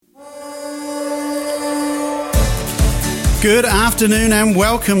Good afternoon and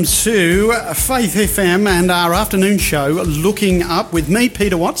welcome to Faith FM and our afternoon show, Looking Up, with me,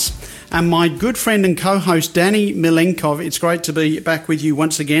 Peter Watts, and my good friend and co-host, Danny Milenkov. It's great to be back with you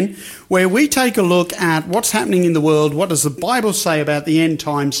once again, where we take a look at what's happening in the world, what does the Bible say about the end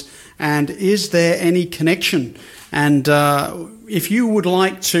times, and is there any connection? And if you would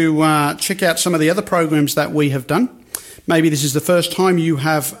like to check out some of the other programs that we have done, maybe this is the first time you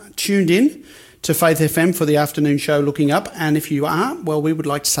have tuned in to Faith FM for the afternoon show, Looking Up. And if you are, well, we would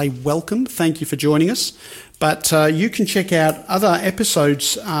like to say welcome. Thank you for joining us. But you can check out other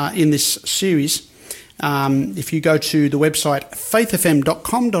episodes in this series if you go to the website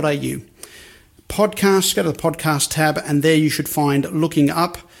faithfm.com.au. Podcasts, go to the podcast tab, and there you should find Looking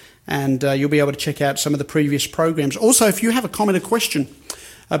Up, and you'll be able to check out some of the previous programs. Also, if you have a comment or question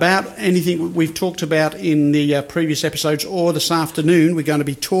about anything we've talked about in the previous episodes or this afternoon, we're going to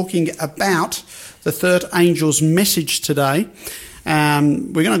be talking about the third angel's message today.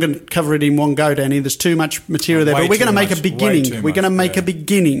 We're not going to cover it in one go, Danny. There's too much material there, but we're going to make a beginning. We're going to make a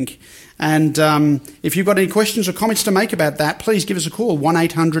beginning. And if you've got any questions or comments to make about that, please give us a call,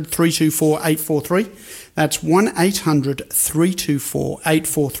 1-800-324-843. That's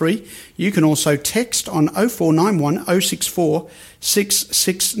 1-800-324-843. You can also text on 0491 064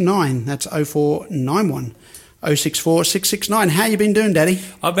 669. That's 0491 064 669. How you been doing, Daddy?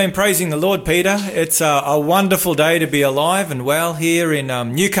 I've been praising the Lord, Peter. It's a wonderful day to be alive and well here in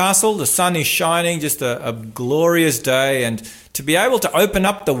Newcastle. The sun is shining, just a glorious day. And to be able to open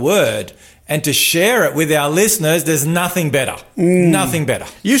up the Word and to share it with our listeners, there's nothing better. Nothing better.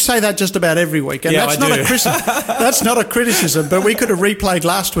 You say that just about every week, and that's not a criticism, but we could have replayed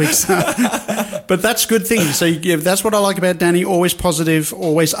last week's. But that's a good thing. So that's what I like about Danny, always positive,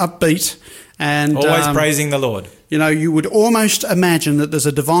 always upbeat. And always praising the Lord. You know, you would almost imagine that there's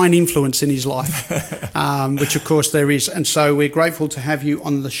a divine influence in his life, which of course there is. And so we're grateful to have you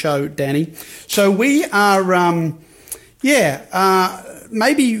on the show, Danny. So we are,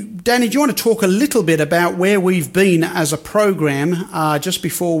 maybe, Danny, do you want to talk a little bit about where we've been as a program just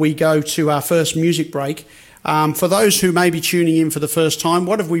before we go to our first music break? For those who may be tuning in for the first time,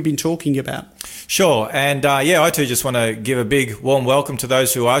 what have we been talking about? Sure. And I too just want to give a big warm welcome to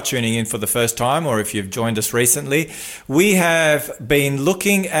those who are tuning in for the first time, or if you've joined us recently. We have been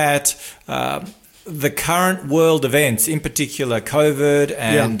looking at the current world events, in particular COVID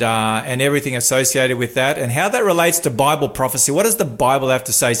and everything associated with that, and how that relates to Bible prophecy. What does the Bible have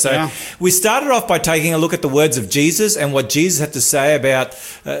to say? So we started off by taking a look at the words of Jesus and what Jesus had to say about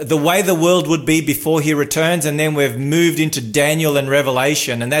the way the world would be before he returns, and then we've moved into Daniel and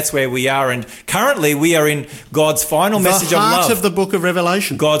Revelation, and that's where we are. And currently we are in God's final message of love. The heart of the book of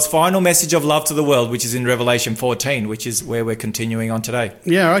Revelation. God's final message of love to the world, which is in Revelation 14, which is where we're continuing on today.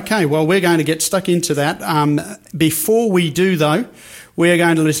 Yeah, okay. Well, we're going to get stuck into that. Before we do, though, we're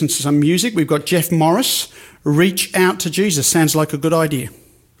going to listen to some music. We've got Jeff Morris, Reach Out to Jesus. Sounds like a good idea.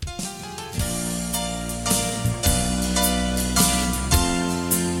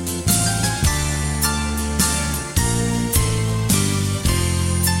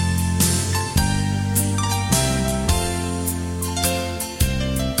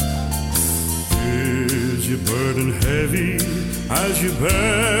 Is your burden heavy as you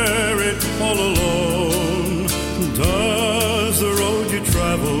bear it all alone? Does the road you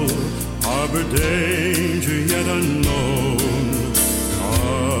travel harbor danger yet unknown?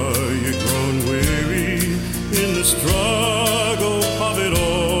 Are you grown weary in the struggle of it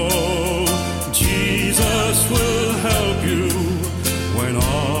all? Jesus will help you when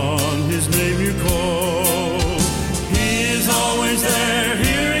on his name you call. He is always there,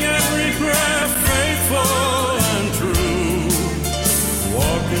 hearing every prayer, faithful and true.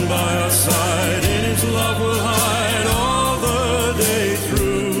 Walking by our side, in his love will hide all the day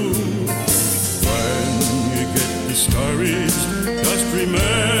through. When you get discouraged, just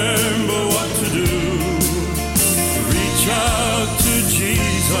remember what to do. Reach out to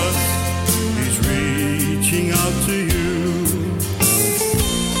Jesus, he's reaching out to you.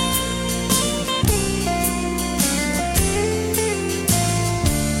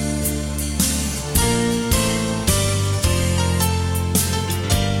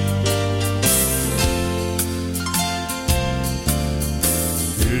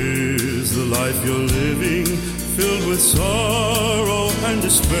 Life you're living filled with sorrow and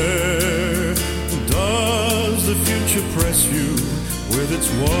despair? Does the future press you with its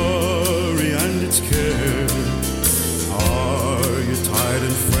worry and its care? Are you tired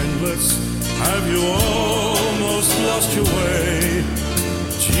and friendless? Have you almost lost your way?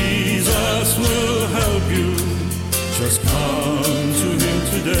 Jesus will help you. Just come to him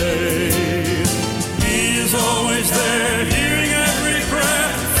today. He is always there.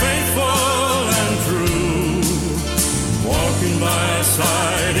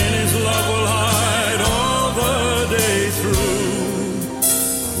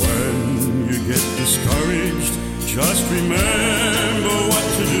 discouraged, just remember what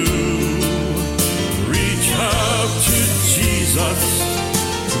to do. Reach out to Jesus.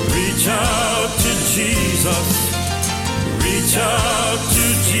 Reach out to Jesus. Reach out to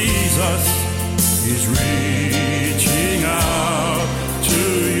Jesus. He's reaching out to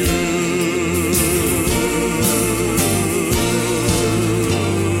you.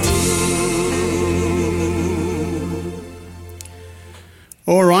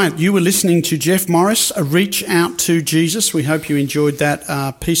 All right, you were listening to Jeff Morris, Reach Out to Jesus. We hope you enjoyed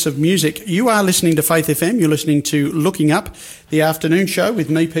that piece of music. You are listening to Faith FM. You're listening to Looking Up, the afternoon show with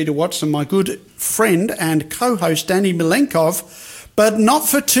me, Peter Watts, and my good friend and co-host, Danny Milenkov. But not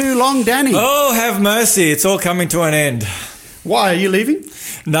for too long, Danny. Oh, have mercy. It's all coming to an end. Why, are you leaving?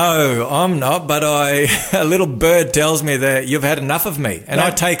 No, I'm not, but a little bird tells me that you've had enough of me, and I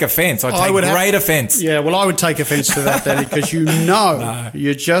take offence. I take great offence. Yeah, well, I would take offence to that, Danny, because you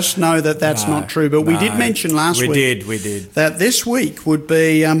just know that that's not true. But we did mention last week. We did. That this week would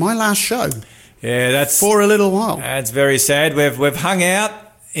be my last show. Yeah, that's for a little while. That's very sad. We've hung out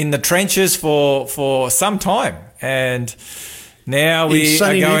in the trenches for some time, and now we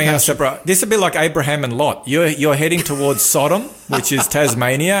are going our separate. This is a bit like Abraham and Lot. You're heading towards Sodom, which is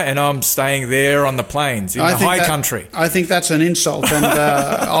Tasmania, and I'm staying there on the plains in the high country. I think that's an insult, and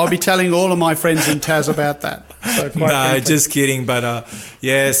I'll be telling all of my friends in Tas about that. So no, just kidding. But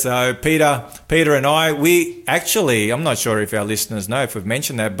so Peter and I, we actually, I'm not sure if our listeners know if we've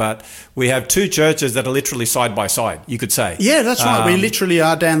mentioned that, but we have two churches that are literally side by side, you could say. Yeah, that's right. We literally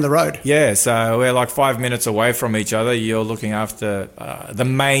are down the road. Yeah, so we're like 5 minutes away from each other. You're looking after the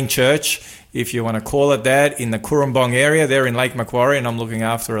main church, if you want to call it that, in the Currumbong area there in Lake Macquarie, and I'm looking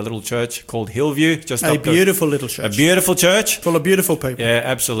after a little church called Hillview. Just a beautiful little church. A beautiful church. Full of beautiful people. Yeah,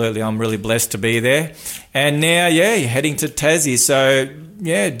 absolutely. I'm really blessed to be there. And now, you're heading to Tassie. So,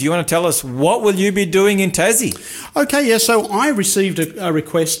 do you want to tell us what will you be doing in Tassie? Okay, so I received a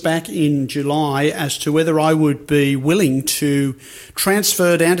request back in July as to whether I would be willing to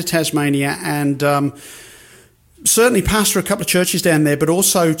transfer down to Tasmania and certainly pastor a couple of churches down there, but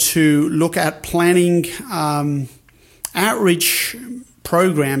also to look at planning outreach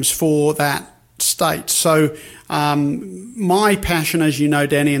programs for that state. So my passion, as you know,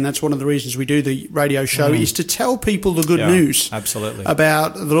 Danny, and that's one of the reasons we do the radio show, is to tell people the good news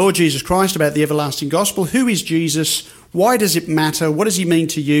about the Lord Jesus Christ, about the everlasting gospel. Who is Jesus? Why does it matter? What does he mean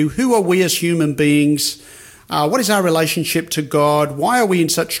to you? Who are we as human beings? What is our relationship to God? Why are we in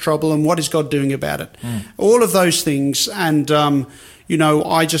such trouble, and what is God doing about it? All of those things. And,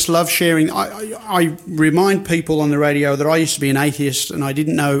 I just love sharing. I remind people on the radio that I used to be an atheist and I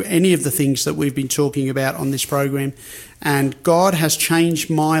didn't know any of the things that we've been talking about on this program. And God has changed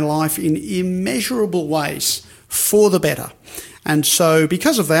my life in immeasurable ways for the better. And so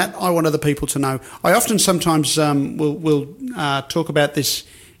because of that, I want other people to know. I often sometimes will talk about this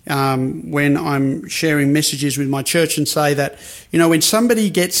when I'm sharing messages with my church and say that, when somebody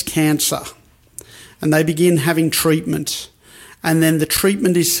gets cancer and they begin having treatment and then the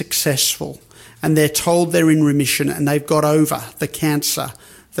treatment is successful and they're told they're in remission and they've got over the cancer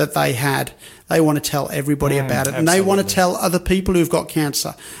that they had, they want to tell everybody about it. And they want to tell other people who've got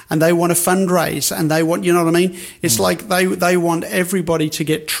cancer and they want to fundraise and they want, you know what I mean? It's like they want everybody to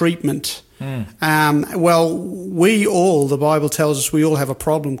get treatment. The Bible tells us we all have a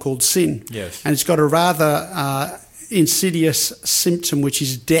problem called sin. Yes. And it's got a rather insidious symptom, which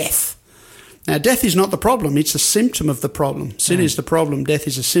is death. Now, death is not the problem. It's a symptom of the problem. Sin is the problem. Death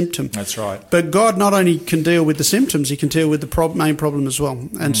is a symptom. That's right. But God not only can deal with the symptoms, he can deal with the main problem as well.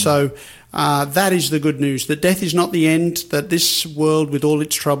 And so that is the good news, that death is not the end, that this world with all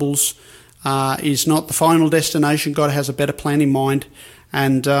its troubles is not the final destination. God has a better plan in mind.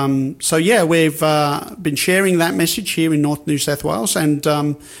 And we've been sharing that message here in North New South Wales, and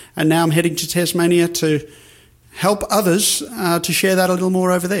now I'm heading to Tasmania to help others to share that a little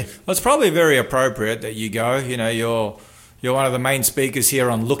more over there. Well, it's probably very appropriate that you go. You're one of the main speakers here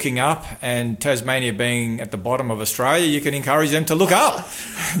on Looking Up, and Tasmania being at the bottom of Australia, you can encourage them to look up.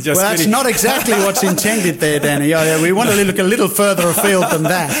 That's not exactly what's intended there, Danny. We want to look a little further afield than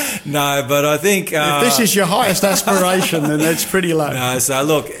that. No, but I think... if this is your highest aspiration, then that's pretty low. No, so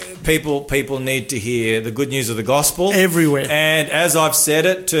look, people need to hear the good news of the gospel. Everywhere. And as I've said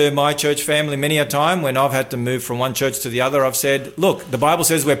it to my church family many a time, when I've had to move from one church to the other, I've said, look, the Bible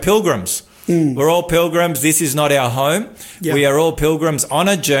says we're pilgrims. We're all pilgrims. This is not our home. Yeah. We are all pilgrims on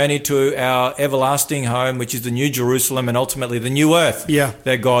a journey to our everlasting home, which is the New Jerusalem and ultimately the new earth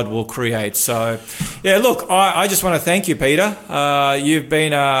that God will create. So, look, I just want to thank you, Peter. You've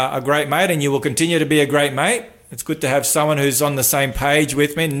been a great mate and you will continue to be a great mate. It's good to have someone who's on the same page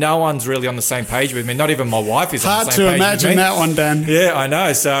with me. No one's really on the same page with me. Not even my wife is on the same page with me. Hard to imagine that one, Dan. Yeah, I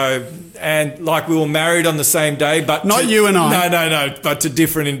know. So, and like we were married on the same day, but not you and I. No, but to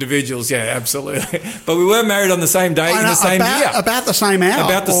different individuals. Yeah, absolutely. But we were married on the same day in the same year. About the same hour.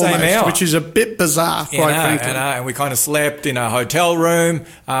 About the same hour. Which is a bit bizarre, quite frankly. And we kind of slept in a hotel room,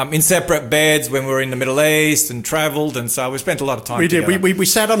 in separate beds when we were in the Middle East and travelled. And so we spent a lot of time together. We did. We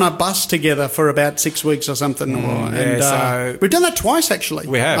sat on a bus together for about 6 weeks or something. So we've done that twice, actually.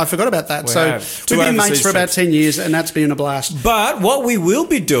 We have. I forgot about that. We've been mates for about 10 years, and that's been a blast. But what we will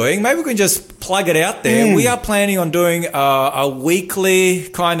be doing, maybe we can just plug it out there. We are planning on doing a weekly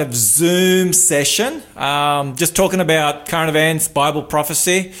kind of Zoom session, just talking about current events, Bible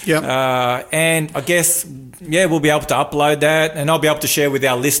prophecy. Yep. And I guess, we'll be able to upload that, and I'll be able to share with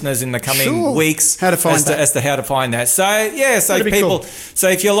our listeners in the coming weeks how to find as to how to find that. So people, cool. So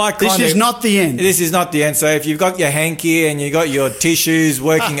if you're like, this is not the end. This is not the end. So if you've got your hanky and you've got your tissues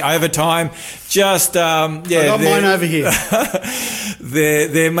working overtime, just I got mine over here.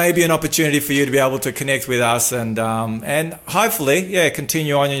 there may be an opportunity for you to be able to connect with us and hopefully,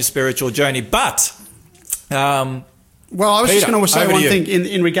 continue on your spiritual journey. But well, I was Peter, just going to say one thing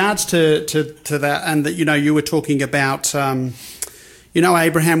in regards to that, and that you were talking about.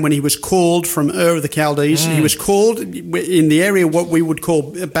 Abraham, when he was called from Ur of the Chaldees, he was called in the area what we would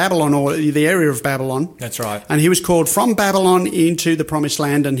call Babylon, or the area of Babylon. That's right. And he was called from Babylon into the Promised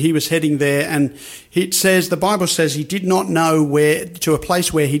Land, and he was heading there. And the Bible says he did not know to a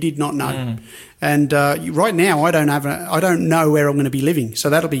place where he did not know. And right now, I don't know where I'm going to be living, so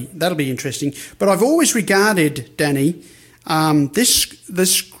that'll be interesting. But I've always regarded, Danny,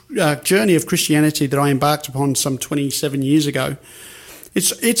 this journey of Christianity that I embarked upon some 27 years ago.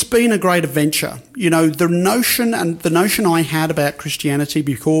 It's been a great adventure. The notion I had about Christianity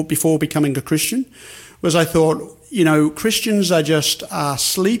before becoming a Christian was I thought, Christians are just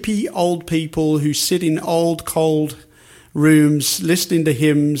sleepy old people who sit in old, cold rooms listening to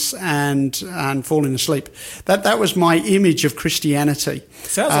hymns and falling asleep. That was my image of Christianity.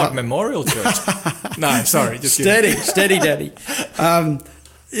 Sounds like Memorial Church. No, sorry. Just steady, Daddy. And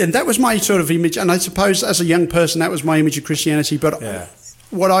that was my sort of image. And I suppose as a young person, that was my image of Christianity. But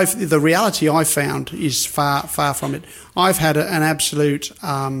the reality I found is far, far from it. I've had an absolute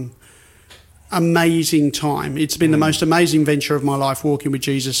amazing time. It's been the most amazing venture of my life, walking with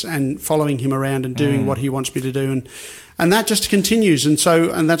Jesus and following him around and doing what he wants me to do. And that just continues. And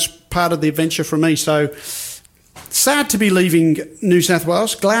that's part of the adventure for me. So sad to be leaving New South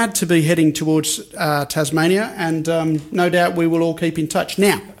Wales. Glad to be heading towards Tasmania. And no doubt we will all keep in touch.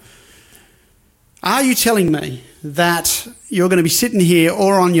 Now, are you telling me that you're going to be sitting here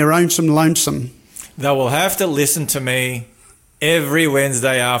or on your own some lonesome? They will have to listen to me every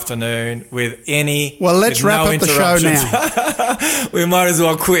Wednesday afternoon with any Well, let's wrap up the show now. We might as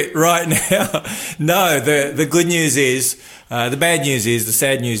well quit right now. No, the good news is, the bad news is, the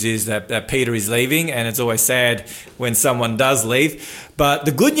sad news is that Peter is leaving, and it's always sad when someone does leave. But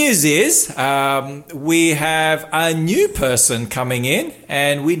the good news is we have a new person coming in,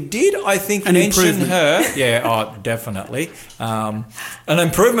 and we did, I think, mention her. Yeah, definitely. An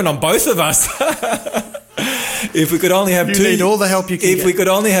improvement on both of us. If we could only have two, need all the help you can. If we could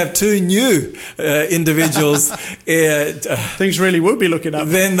only have two new individuals, things really will be looking up.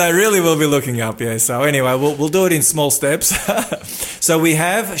 Then they really will be looking up. Yeah. So anyway, we'll do it in small steps. So we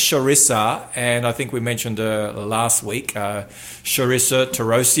have Sharissa, and I think we mentioned her last week. Sharissa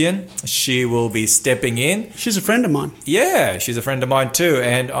Tarosian. She will be stepping in. She's a friend of mine. Yeah, she's a friend of mine too,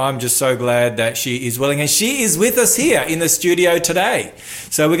 and I'm just so glad that she is willing, and she is with us here in the studio today.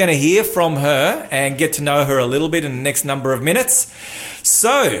 So we're going to hear from her and get to know her a little bit in the next number of minutes.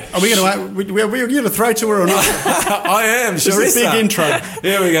 So, are we going to throw to her or not? I am, Sharissa. This is a big intro.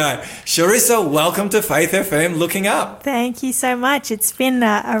 Here we go. Sharissa, welcome to Faith FM Looking Up. Thank you so much. It's been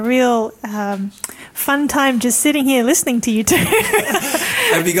a real fun time just sitting here listening to you two.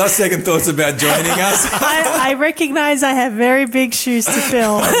 Have you got second thoughts about joining us? I recognise I have very big shoes to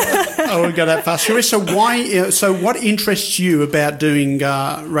fill. I won't go that far. Sharissa, so what interests you about doing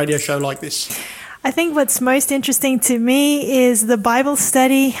a radio show like this? I think what's most interesting to me is the Bible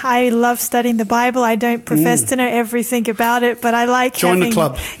study. I love studying the Bible. I don't profess to know everything about it, but I like Join the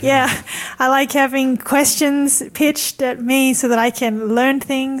club. Yeah, I like having questions pitched at me so that I can learn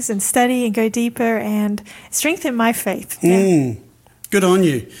things and study and go deeper and strengthen my faith. Yeah. Good on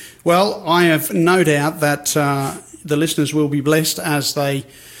you. Well, I have no doubt that the listeners will be blessed as they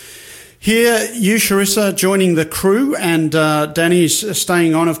hear you, Sharissa, joining the crew, and Danny's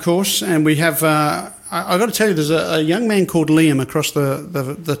staying on, of course, and we have I've got to tell you, there's a young man called Liam across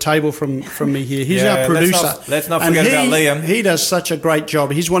the table from me here. He's our producer. Let's not forget about Liam. He does such a great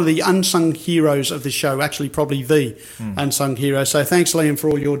job. He's one of the unsung heroes of the show, actually probably the unsung hero. So thanks, Liam, for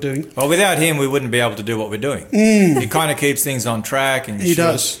all you're doing. Well, without him, we wouldn't be able to do what we're doing. He kind of keeps things on track. And he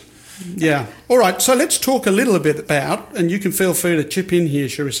does. Yeah. All right, so let's talk a little bit about, and you can feel free to chip in here,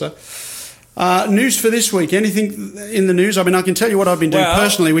 Sharissa. News for this week. Anything in the news? I mean, I can tell you what I've been doing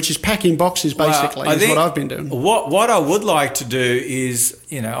personally, which is packing boxes, basically, is what I've been doing. What I would like to do is,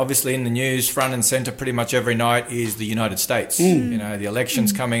 obviously in the news, front and centre pretty much every night is the United States. The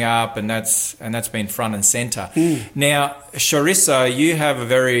election's coming up, and that's been front and centre. Now, Sharissa, you have a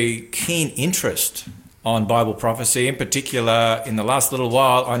very keen interest on Bible prophecy. In particular, in the last little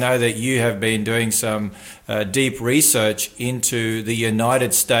while, I know that you have been doing some deep research into the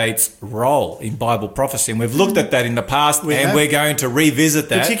United States' role in Bible prophecy. And we've looked at that in the past, we're going to revisit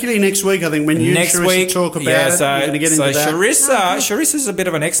that. Particularly next week, I think, when you and Sharissa talk about it, we're going to get into that. Sharissa's a bit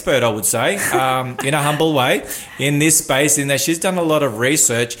of an expert, I would say, in a humble way, in this space, in that she's done a lot of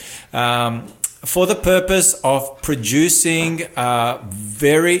research for the purpose of producing a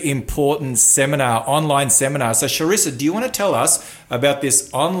very important seminar, online seminar. So, Sharissa, do you want to tell us about this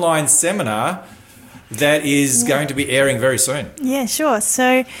online seminar that is going to be airing very soon? Yeah, sure.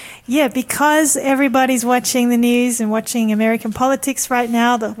 So, because everybody's watching the news and watching American politics right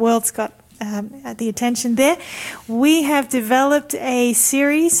now, the world's got the attention there. We have developed a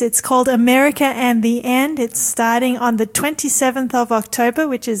series. It's called America and the End. It's starting on the 27th of October,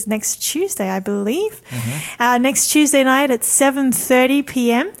 which is next Tuesday, I believe. Next Tuesday night at 7:30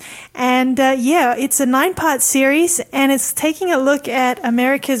 p.m. And it's a 9-part series, and it's taking a look at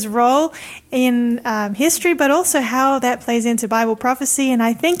America's role in history, but also how that plays into Bible prophecy. And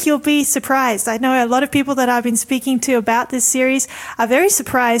I think you'll be surprised. I know a lot of people that I've been speaking to about this series are very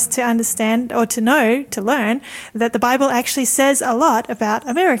surprised to understand or to learn that the Bible actually says a lot about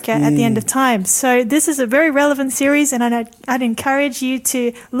America at the end of time. So this is a very relevant series, and I'd encourage you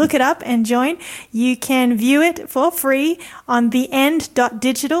to look it up and join. You can view it for free on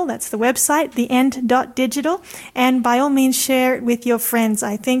theend.digital. That's the website, theend.digital. And by all means, share it with your friends.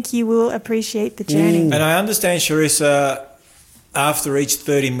 I think you will appreciate the journey. And I understand, Sharissa, after each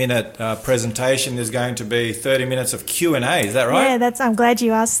 30-minute presentation, there's going to be 30 minutes of Q&A. Is that right? Yeah, I'm glad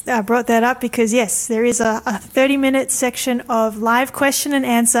you brought that up, because, yes, there is a 30-minute section of live question and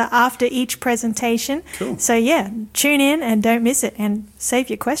answer after each presentation. Cool. So, tune in and don't miss it, and save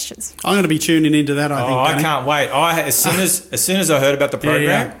your questions. I'm going to be tuning into that, I think. I can't wait. As soon as I heard about the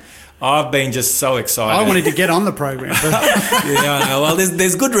program, I've been just so excited. I wanted to get on the program. But well,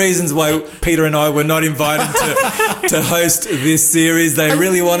 there's good reasons why Peter and I were not invited to host this series. They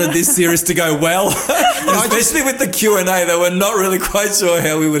really wanted this series to go well, especially with the Q&A. They were not really quite sure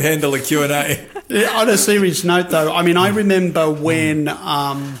how we would handle a Q&A. On a serious note, though, I mean, I remember when...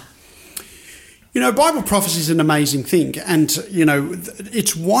 Bible prophecy is an amazing thing, and,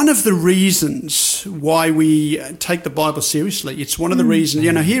 it's one of the reasons why we take the Bible seriously. It's one of the reasons,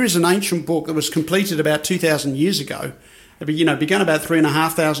 here is an ancient book that was completed about 2,000 years ago. Began about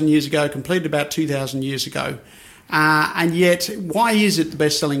 3,500 years ago, completed about 2,000 years ago. And yet, why is it the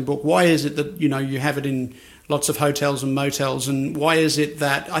best-selling book? Why is it that, you have it in lots of hotels and motels, and why is it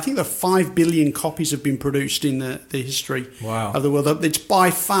that I think 5 billion copies have been produced in the history of the world? It's by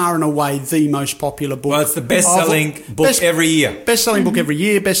far and away the most popular book. Well, it's the best-selling book every year. Best-selling book every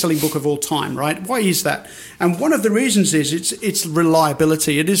year, best-selling book of all time, right? Why is that? And one of the reasons is its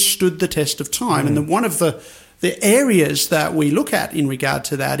reliability. It has stood the test of time, and one of the areas that we look at in regard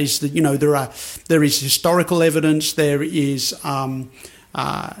to that is that there is historical evidence, there is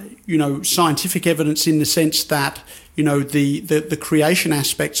scientific evidence in the sense that, the creation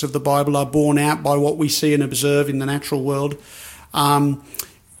aspects of the Bible are borne out by what we see and observe in the natural world. And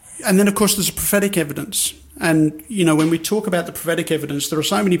then, of course, there's prophetic evidence. And, when we talk about the prophetic evidence, there are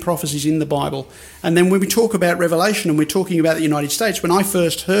so many prophecies in the Bible. And then when we talk about Revelation and we're talking about the United States, when I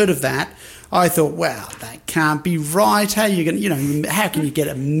first heard of that, I thought, wow, that can't be right. How are you going? How can you get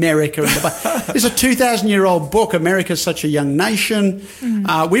America in the Bible? It's a 2,000-year-old book. America's such a young nation.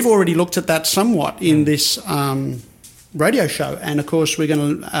 We've already looked at that somewhat in this radio show, and of course, we're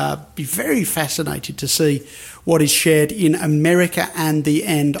going to be very fascinated to see what is shared in America and the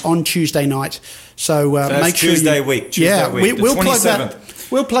End on Tuesday night. So make sure Tuesday week, we'll plug that.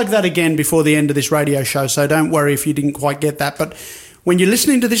 We'll plug that again before the end of this radio show. So don't worry if you didn't quite get that, but. When you're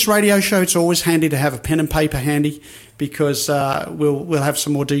listening to this radio show, it's always handy to have a pen and paper handy, because we'll have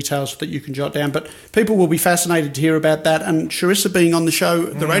some more details that you can jot down. But people will be fascinated to hear about that. And Sharissa being on the show,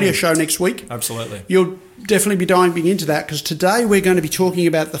 the radio show next week. Absolutely. definitely be diving into that, because today we're going to be talking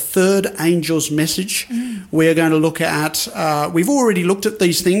about the third angel's message. We're going to look at, we've already looked at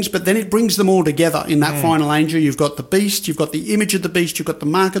these things, but then it brings them all together in that final angel. You've got the beast, you've got the image of the beast, you've got the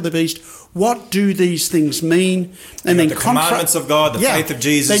mark of the beast. What do these things mean? And then the commandments of God, the faith of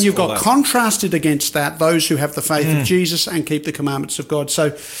Jesus. Then you've got contrasted against that, those who have the faith of Jesus and keep the commandments of God.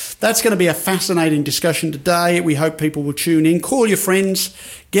 So that's going to be a fascinating discussion today. We hope people will tune in. Call your friends,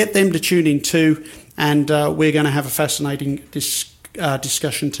 get them to tune in too, and we're going to have a fascinating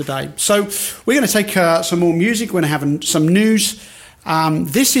discussion today. So we're going to take some more music. We're going to have some news.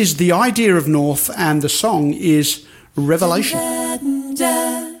 This is The Idea of North, and the song is Revelation.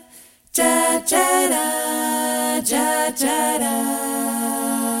 Da da da da da da da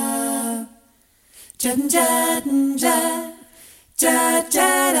da da da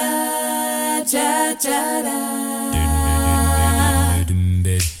da da da da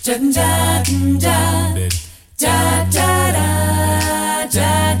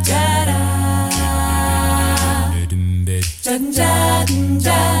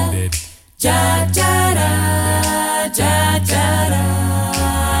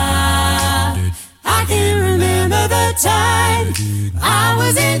I can remember the time I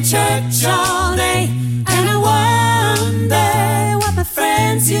was in church all day, and I wonder what my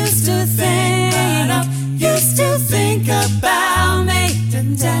friends used to think about me.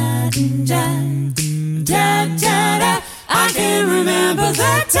 I can remember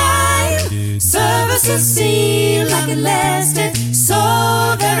the time services seemed like it lasted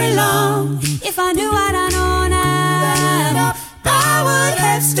so very long. If I knew what I know now, I would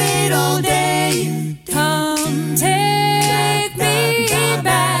have stayed all day. Come take me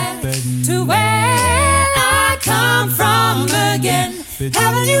back to where I come from again.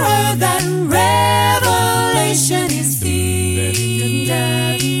 Haven't you heard that revelation is here?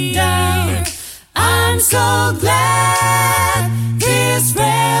 I'm so glad this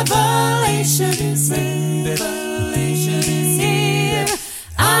revelation is here.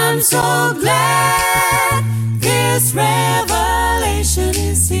 I'm so glad this revelation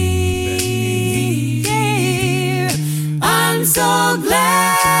is here. I'm so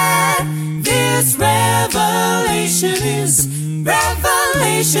glad this revelation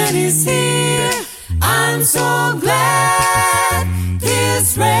is here. I'm so glad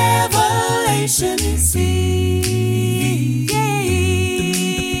this revelation is here.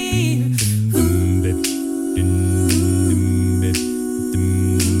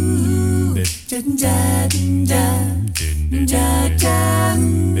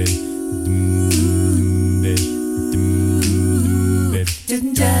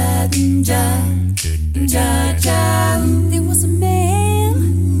 There was a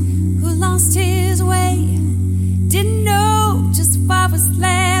man who lost his way, didn't know just what was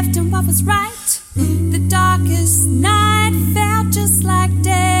left and what was right. The darkest night felt just like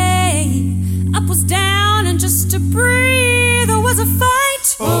day. Up was down, and just to breathe there was a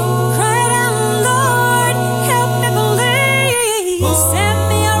fight. Cried out, Lord, help me believe. Send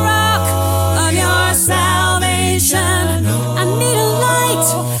me a rock of your salvation. I need a light,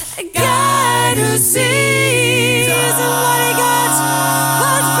 a guide who sees. And what he got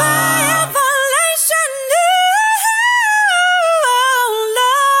was revelation. Oh,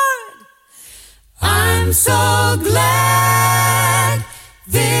 Lord, I'm so glad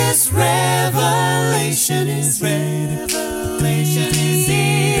this revelation is here.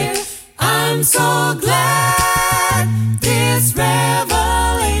 I'm so glad this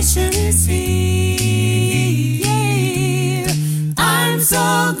revelation is here. I'm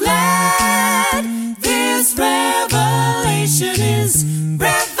so glad this revelation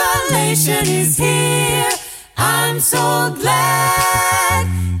is here. I'm so glad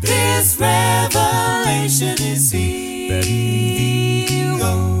this revelation is here.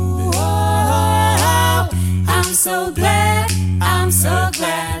 Oh, I'm so glad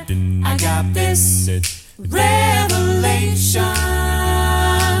I got this revelation.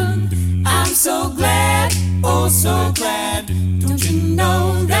 I'm so glad, oh so glad. Don't you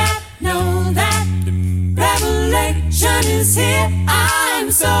know that revelation is here.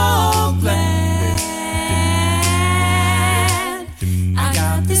 I'm so glad I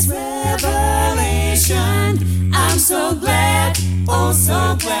got this revelation. I'm so glad, oh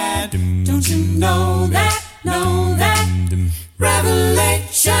so glad. Don't you know that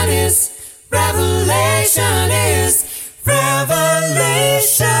revelation is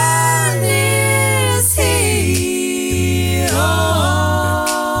here.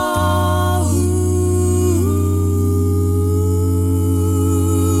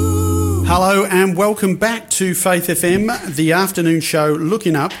 Hello and welcome back to Faith FM, the afternoon show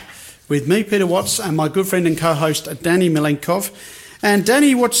Looking Up, with me, Peter Watts, and my good friend and co-host, Danny Milenkov. And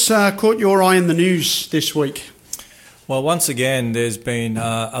Danny, what's caught your eye in the news this week? Well, once again, there's been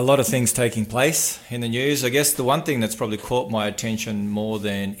a lot of things taking place in the news. I guess the one thing that's probably caught my attention more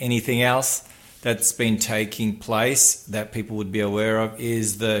than anything else that's been taking place that people would be aware of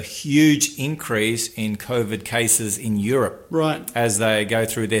is the huge increase in COVID cases in Europe. Right. As they go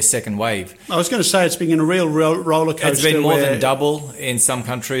through their second wave. I was going to say it's been a real roller coaster. It's been more than double in some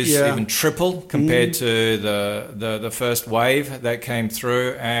countries, Yeah. even triple compared to the first wave that came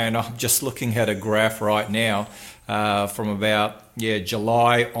through. And I'm just looking at a graph right now from about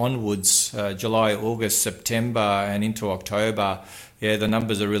July onwards, July, August, September and into October. Yeah, the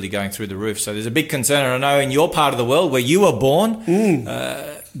numbers are really going through the roof. So there's a big concern. And I know in your part of the world where you were born,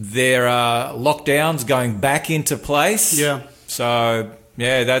 there are lockdowns going back into place. Yeah. So,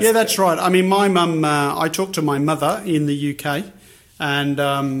 that's right. I mean, my mum, I talk to my mother in the UK, and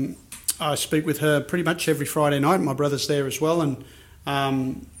I speak with her pretty much every Friday night. My brother's there as well. And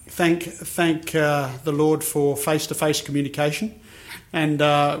thank the Lord for face-to-face communication.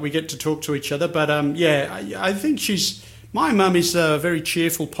 And we get to talk to each other. But, I think my mum is a very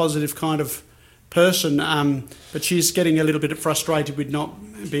cheerful, positive kind of person, but she's getting a little bit frustrated with not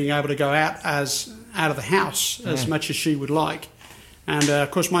being able to go out of the house as much as she would like. And, of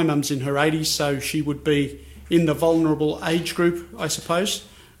course, my mum's in her 80s, so she would be in the vulnerable age group, I suppose.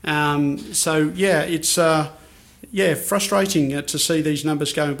 It's frustrating to see these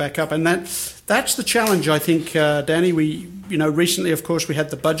numbers going back up. And that's the challenge, I think, Danny. Recently, of course, we had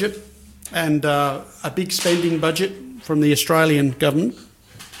the budget and a big spending budget from the Australian government.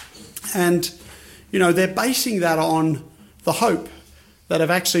 And, they're basing that on the hope that a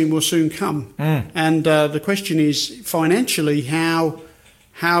vaccine will soon come. And the question is, financially, how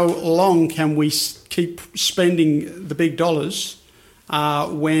long can we keep spending the big dollars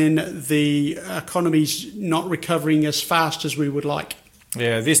when the economy's not recovering as fast as we would like?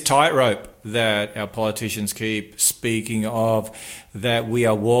 Yeah, this tightrope that our politicians keep speaking of, that we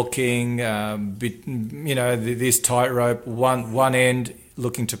are walking, this tightrope, one end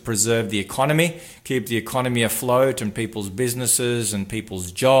looking to preserve the economy, keep the economy afloat and people's businesses and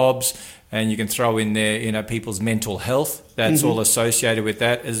people's jobs, and you can throw in there, people's mental health. That's all associated with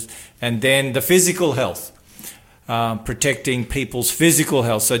that, and then the physical health. Protecting people's physical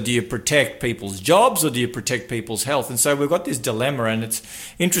health. So do you protect people's jobs or do you protect people's health? And so we've got this dilemma, and it's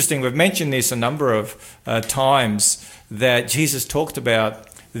interesting. We've mentioned this a number of times, that Jesus talked about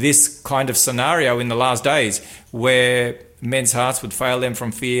this kind of scenario in the last days where men's hearts would fail them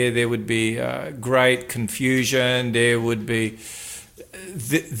from fear. There would be great confusion. There would be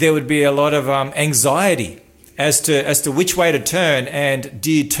a lot of anxiety as to which way to turn, and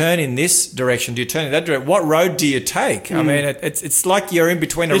do you turn in this direction? Do you turn in that direction? What road do you take? I mean, it's like you're in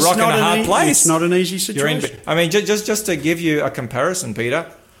between a rock and a hard place. It's not an easy situation. Just to give you a comparison, Peter,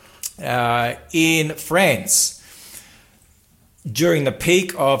 in France, during the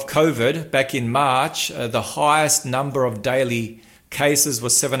peak of COVID back in March, the highest number of daily cases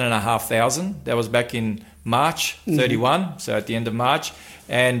was 7,500. That was back in March 31, so at the end of March.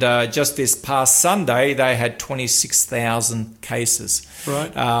 And just this past Sunday, they had 26,000 cases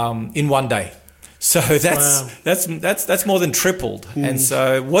in one day. So that's more than tripled. And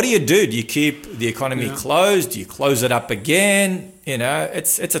so what do? Do you keep the economy closed? Do you close it up again?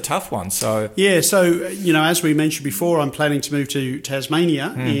 It's a tough one. So as we mentioned before, I'm planning to move to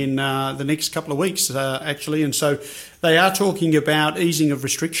Tasmania in the next couple of weeks, actually. And so they are talking about easing of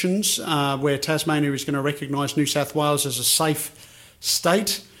restrictions, where Tasmania is going to recognise New South Wales as a safe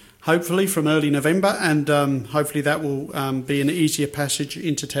state, hopefully from early November, and hopefully that will be an easier passage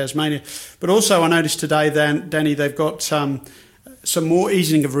into Tasmania. But also I noticed today, Danny, they've got some more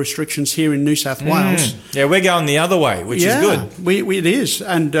easing of restrictions here in New South Wales. Yeah, we're going the other way, which is good. It is.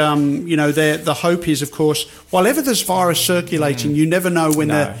 And, the hope is, of course, while ever there's virus circulating, you never know when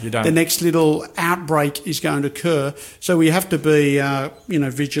the next little outbreak is going to occur. So we have to be,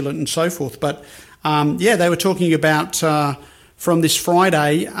 vigilant and so forth. But, they were talking about from this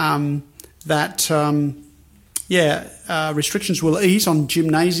Friday that restrictions will ease on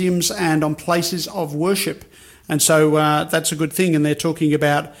gymnasiums and on places of worship. And so that's a good thing. And they're talking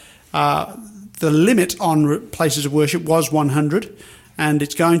about the limit on places of worship was 100, and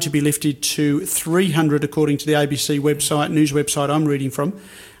it's going to be lifted to 300 according to the ABC news website I'm reading from,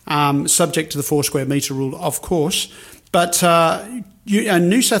 subject to the 4 square metre rule, of course. But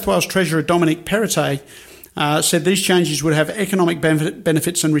New South Wales Treasurer Dominic Perrottet said these changes would have economic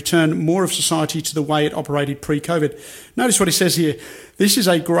benefits and return more of society to the way it operated pre-COVID. Notice what he says here. This is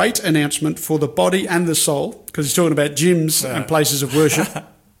a great announcement for the body and the soul, because he's talking about gyms and places of worship.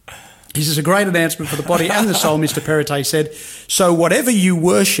 This is a great announcement for the body and the soul, Mr. Perrottet said. So whatever you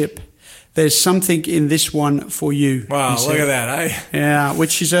worship, there's something in this one for you. Wow, look at that, eh? Yeah,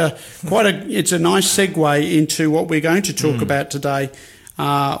 which is it's a nice segue into what we're going to talk about today,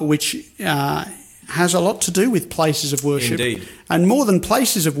 which has a lot to do with places of worship. Indeed. And more than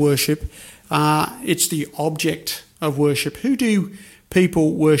places of worship, it's the object of worship. Who do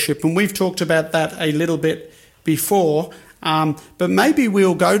people worship? And we've talked about that a little bit before, but maybe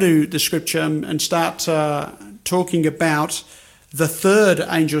we'll go to the scripture and start talking about the third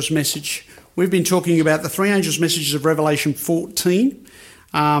angel's message. We've been talking about the three angels' messages of Revelation 14.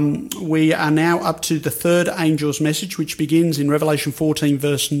 We are now up to the third angel's message, which begins in Revelation 14,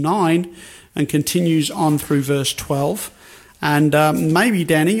 verse 9, and continues on through verse 12. And maybe,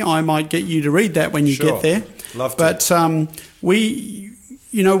 Danny, I might get you to read that when you get there. Love to. But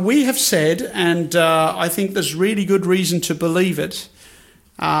we have said, and I think there's really good reason to believe it,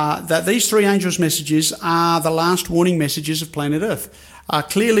 that these three angels' messages are the last warning messages of planet Earth. Are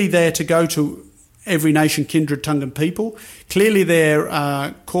clearly there to go to every nation, kindred, tongue and people. Clearly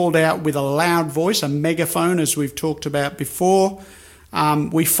they're called out with a loud voice, a megaphone, as we've talked about before.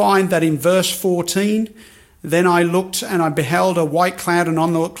 We find that in verse 14, then I looked and I beheld a white cloud, and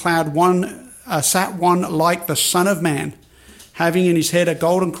on the cloud sat one like the Son of Man, having in his head a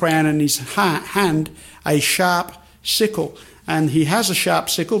golden crown and in his hand a sharp sickle. And he has a sharp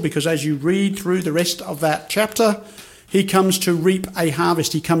sickle because as you read through the rest of that chapter, he comes to reap a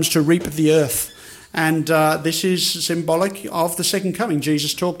harvest. He comes to reap the earth. And this is symbolic of the second coming.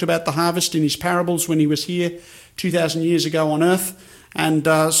 Jesus talked about the harvest in his parables when he was here 2,000 years ago on earth. And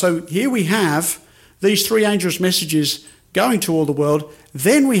so here we have these three angels' messages going to all the world.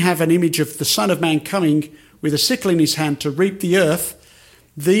 Then we have an image of the Son of Man coming with a sickle in his hand to reap the earth.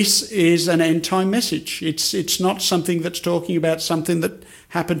 This is an end-time message. It's not something that's talking about something that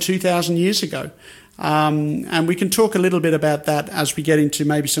happened 2,000 years ago. And we can talk a little bit about that as we get into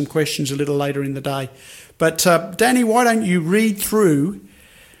maybe some questions a little later in the day. But Danny, why don't you read through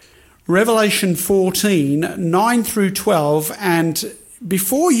Revelation 14, 9 through 12, and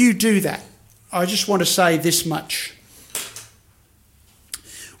before you do that, I just want to say this much.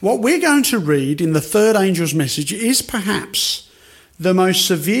 What we're going to read in the third angel's message is perhaps the most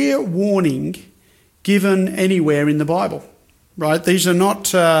severe warning given anywhere in the Bible, right? These are not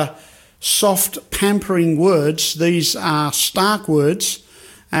soft, pampering words. These are stark words,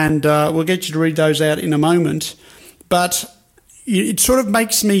 and we'll get you to read those out in a moment. But it sort of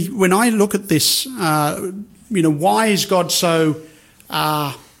makes me, when I look at this, why is God so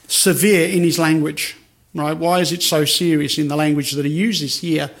severe in his language, right? Why is it so serious in the language that he uses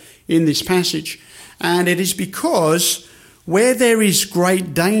here in this passage? And it is because where there is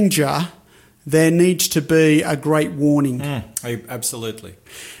great danger, there needs to be a great warning. Absolutely.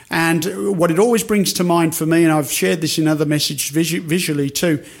 And what it always brings to mind for me, and I've shared this in other messages visually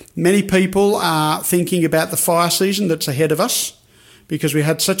too, many people are thinking about the fire season that's ahead of us because we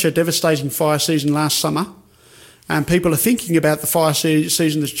had such a devastating fire season last summer. And people are thinking about the fire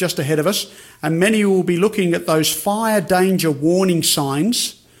season that's just ahead of us. And many will be looking at those fire danger warning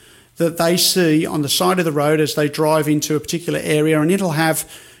signs that they see on the side of the road as they drive into a particular area. And it'll have,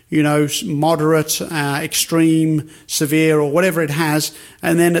 moderate, extreme, severe, or whatever it has.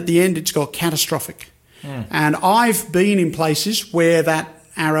 And then at the end, it's got catastrophic. And I've been in places where that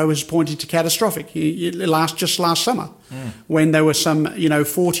arrow has pointed to catastrophic. Just last summer, when there were some,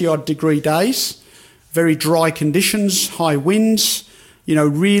 40-odd degree days, very dry conditions, high winds,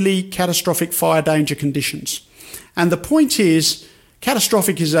 really catastrophic fire danger conditions. And the point is,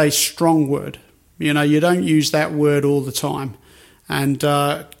 catastrophic is a strong word. You don't use that word all the time. And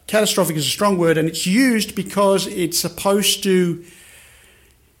catastrophic is a strong word, and it's used because it's supposed to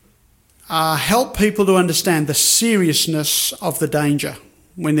help people to understand the seriousness of the danger.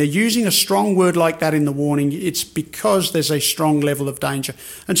 When they're using a strong word like that in the warning, it's because there's a strong level of danger.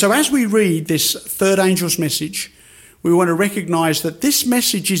 And so as we read this third angel's message, we want to recognise that this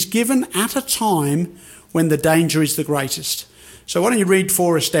message is given at a time when the danger is the greatest. So why don't you read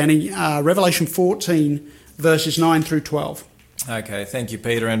for us, Danny, Revelation 14, verses 9 through 12. Okay, thank you,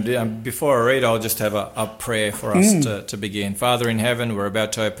 Peter. And before I read, I'll just have a prayer for us to begin. Father in heaven, we're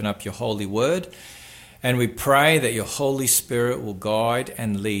about to open up your holy word. And we pray that your Holy Spirit will guide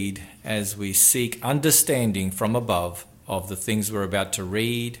and lead as we seek understanding from above of the things we're about to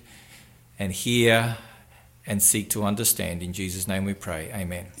read and hear and seek to understand. In Jesus' name we pray.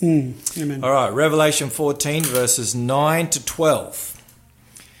 Amen. Amen. All right, Revelation 14, verses 9 to 12.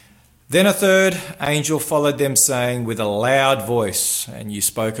 Then a third angel followed them, saying with a loud voice, and you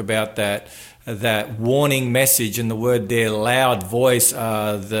spoke about that, that warning message, and the word there, loud voice,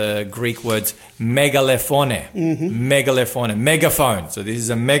 the Greek words megalephone, megalephone, megaphone. So this is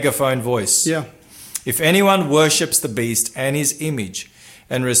a megaphone voice. Yeah. If anyone worships the beast and his image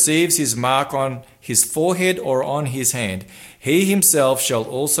and receives his mark on his forehead or on his hand, he himself shall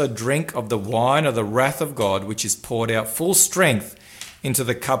also drink of the wine of the wrath of God, which is poured out full strength into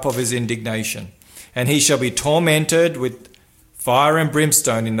the cup of his indignation. And he shall be tormented with fire and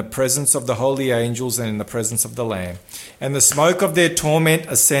brimstone in the presence of the holy angels and in the presence of the Lamb. And the smoke of their torment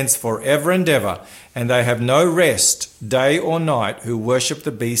ascends forever and ever, and they have no rest day or night who worship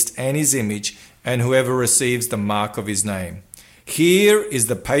the beast and his image, and whoever receives the mark of his name. Here is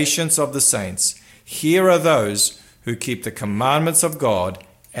the patience of the saints. Here are those who keep the commandments of God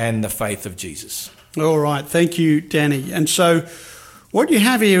and the faith of Jesus. All right. Thank you, Danny. And so what you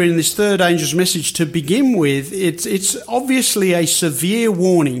have here in this third angel's message to begin with, it's obviously a severe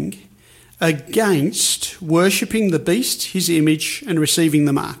warning against worshipping the beast, his image, and receiving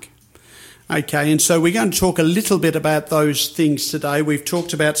the mark. Okay, and so we're going to talk a little bit about those things today. We've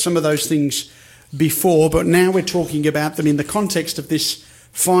talked about some of those things before, but now we're talking about them in the context of this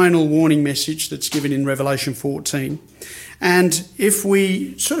final warning message that's given in Revelation 14. And if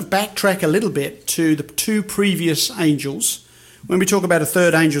we sort of backtrack a little bit to the two previous angels, when we talk about a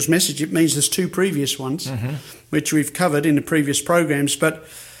third angel's message, it means there's two previous ones, which we've covered in the previous programs. But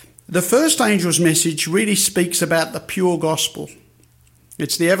the first angel's message really speaks about the pure gospel.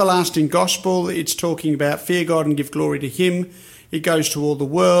 It's the everlasting gospel. It's talking about fear God and give glory to him. It goes to all the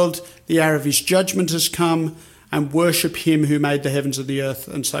world. The hour of his judgment has come, and worship him who made the heavens and the earth,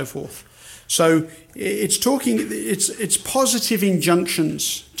 and so forth. So it's positive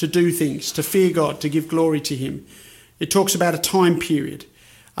injunctions to do things, to fear God, to give glory to him. It talks about a time period.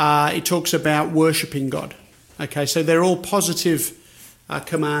 It talks about worshipping God. Okay, so they're all positive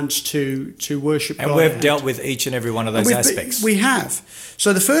commands to worship God. And we've dealt with each and every one of those aspects. We have.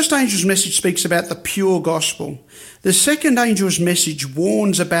 So the first angel's message speaks about the pure gospel. The second angel's message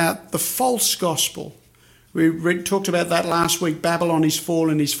warns about the false gospel. We talked about that last week. Babylon is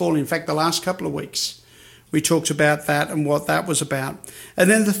fallen, is fallen. In fact, the last couple of weeks, we talked about that and what that was about. And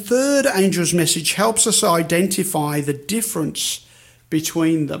then the third angel's message helps us identify the difference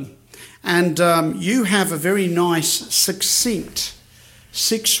between them. And you have a very nice, succinct,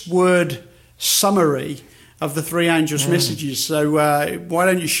 6-word summary of the three angels' messages. So why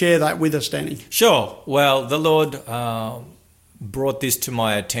don't you share that with us, Danny? Sure. Well, the Lord brought this to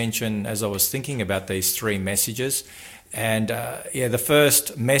my attention as I was thinking about these three messages. And the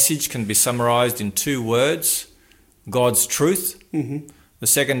first message can be summarized in 2 words: God's truth. The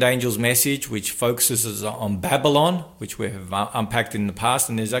second angel's message, which focuses on Babylon, which we have unpacked in the past,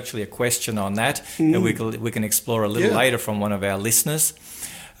 and there's actually a question on that that we can explore a little later from one of our listeners.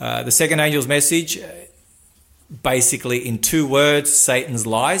 The second angel's message, basically in 2 words, Satan's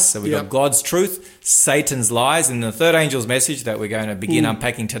lies. So we've got God's truth, Satan's lies. And the third angel's message that we're going to begin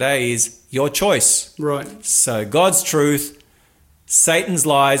unpacking today is your choice. Right. So God's truth, Satan's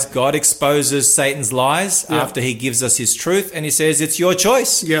lies. God exposes Satan's lies after he gives us his truth, and he says it's your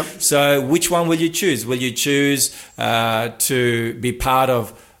choice. Yep. So which one will you choose? Will you choose to be part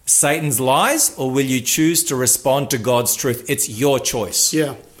of Satan's lies, or will you choose to respond to God's truth? It's your choice.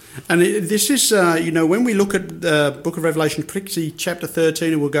 Yeah. And this is, when we look at the book of Revelation, particularly chapter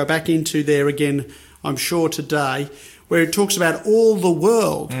 13, and we'll go back into there again, I'm sure, today, where it talks about all the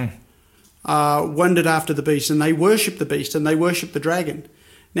world wondered after the beast, and they worship the beast, and they worship the dragon.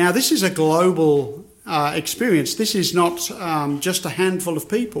 Now, this is a global experience. This is not just a handful of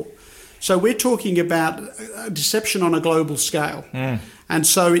people. So we're talking about deception on a global scale. And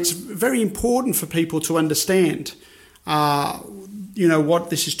so it's very important for people to understand what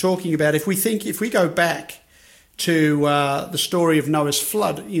this is talking about. If we go back to the story of Noah's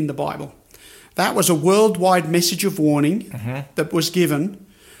flood in the Bible, that was a worldwide message of warning that was given.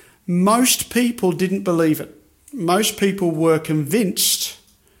 Most people didn't believe it. Most people were convinced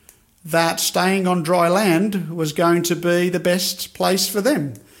that staying on dry land was going to be the best place for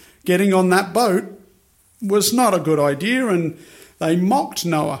them. Getting on that boat was not a good idea, and they mocked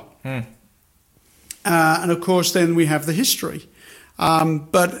Noah. And of course, then we have the history.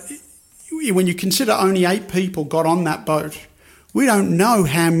 But when you consider only 8 people got on that boat, we don't know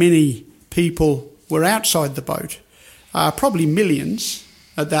how many people were outside the boat. Probably millions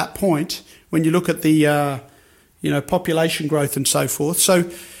at that point, when you look at the population growth and so forth. So,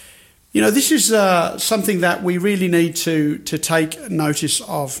 this is something that we really need to take notice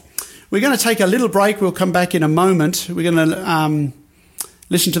of. We're going to take a little break. We'll come back in a moment. We're going to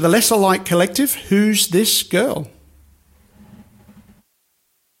listen to the Lesser Light Collective. Who's This Girl?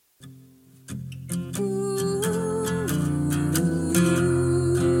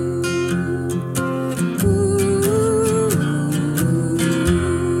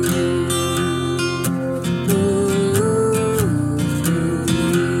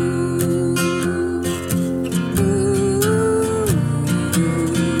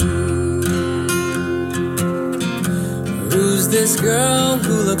 this girl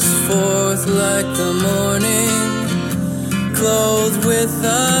who looks forth like the morning, clothed with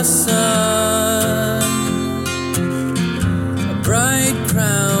the sun? A bright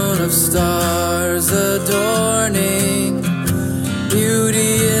crown of stars adorning,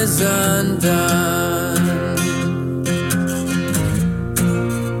 beauty is undone.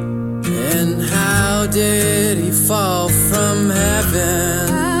 And how did he fall from heaven?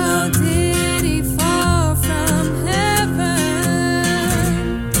 How did he fall from heaven?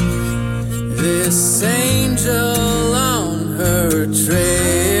 This angel on her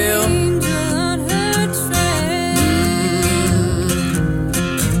trail. Angel on her trail.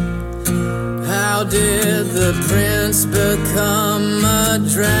 How did the prince become a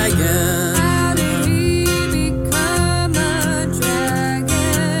dragon? How did he become a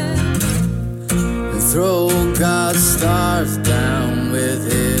dragon? And throw God's stars down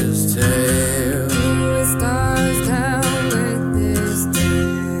with his tail. Threw his stars down with his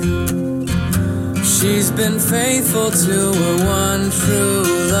tail. She's been faithful to her one true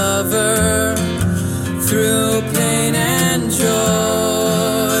lover through pain and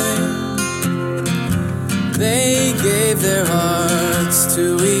joy. They gave their hearts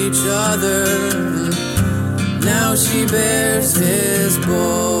to each other. Now she bears his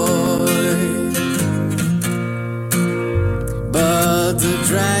boy. But the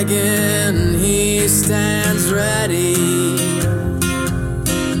dragon, he stands ready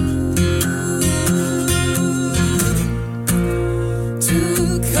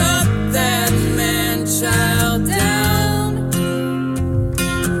to cut that man-child down.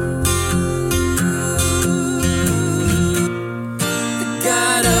 The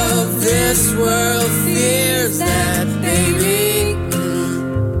God of this world fears that baby.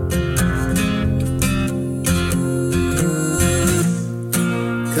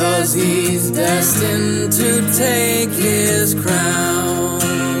 'Cause he's destined to take his crown.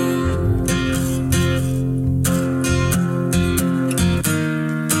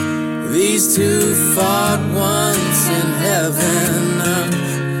 These two fought once in heaven,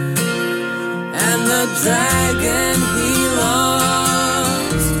 and the dragon he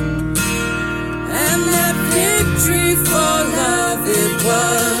lost. And that victory for love, it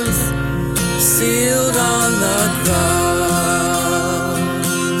was sealed on the cross.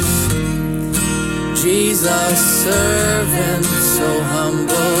 Jesus, servant so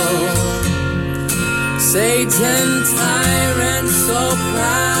humble, Satan, tyrant so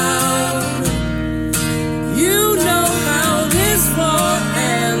proud. You know how this war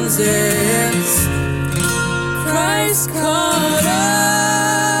ends. It's Christ caught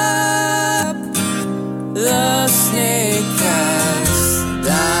up, the snake cast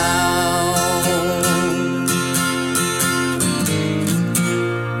down.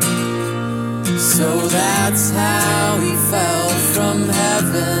 So that's how he fell from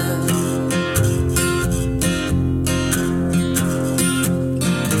heaven.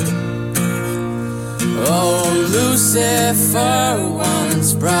 Oh, Lucifer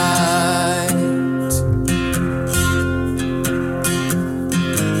once bright,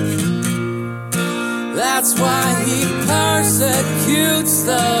 that's why he persecutes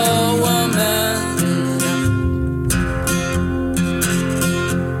the woman.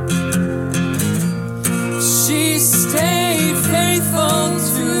 She stayed faithful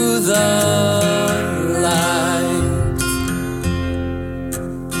to the light.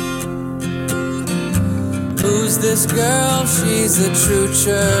 Who's this girl? She's the true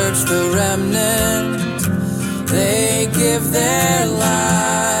church, the remnant. They give their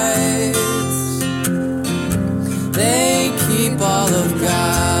lives. They keep all of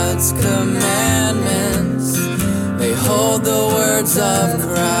God's commandments. They hold the words of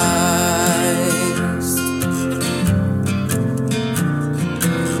Christ.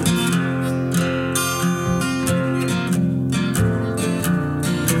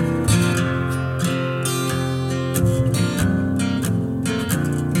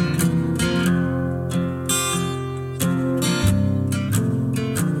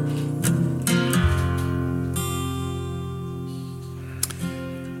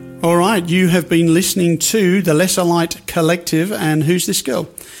 All right, you have been listening to the Lesser Light Collective and Who's This Girl?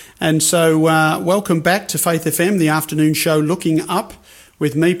 And so welcome back to Faith FM, the afternoon show Looking Up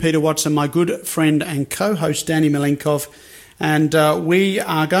with me, Peter Watson, my good friend and co-host Danny Milenkov. And we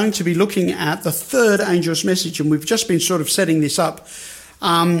are going to be looking at the third angel's message, and we've just been sort of setting this up.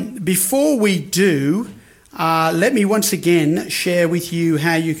 Before we do, let me once again share with you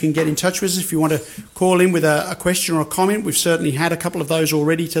how you can get in touch with us if you want to call in with a question or a comment. We've certainly had a couple of those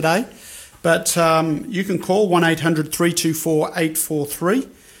already today. But you can call 1-800-324-843.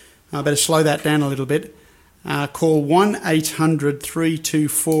 I better slow that down a little bit. call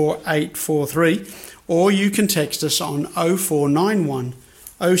 1-800-324-843, or you can text us on 0491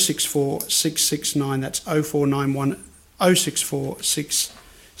 064 669. That's 0491 064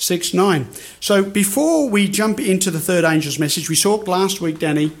 669. So before we jump into the third angel's message, we talked last week,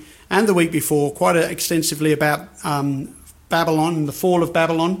 Danny, and the week before, quite extensively about Babylon and the fall of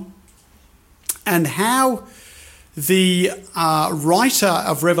Babylon, and how the writer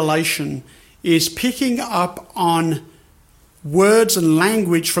of Revelation is picking up on words and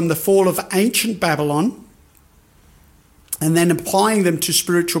language from the fall of ancient Babylon and then applying them to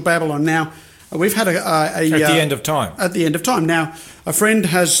spiritual Babylon. Now, we've had at the end of time. At the end of time. Now, a friend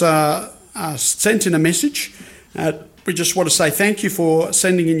has sent in a message. We just want to say thank you for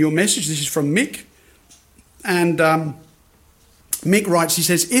sending in your message. This is from Mick. And Mick writes, he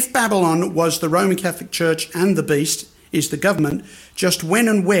says, if Babylon was the Roman Catholic Church and the beast is the government, just when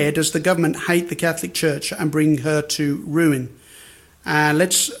and where does the government hate the Catholic Church and bring her to ruin?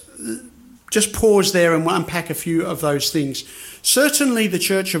 Let's just pause there and unpack a few of those things. Certainly the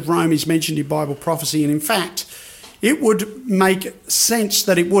Church of Rome is mentioned in Bible prophecy, and in fact, it would make sense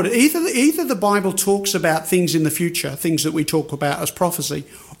that it would. Either the Bible talks about things in the future, things that we talk about as prophecy,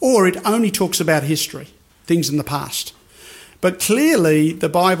 or it only talks about history, things in the past. But clearly the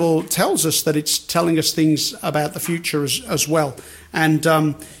Bible tells us that it's telling us things about the future as well. And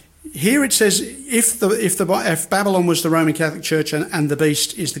here it says, if Babylon was the Roman Catholic Church and the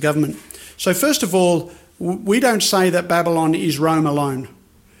beast is the government. So first of all, we don't say that Babylon is Rome alone.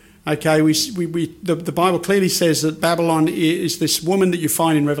 Okay, the Bible clearly says that Babylon is this woman that you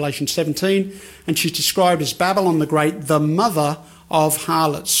find in Revelation 17, and she's described as Babylon the Great, the mother of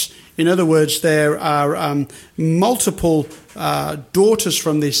harlots. In other words, there are multiple daughters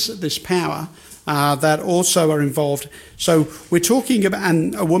from this power that also are involved. So we're talking about,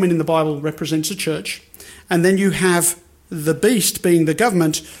 and a woman in the Bible represents a church, and then you have the beast being the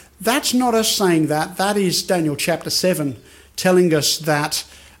government. That's not us saying that. That is Daniel chapter 7 telling us that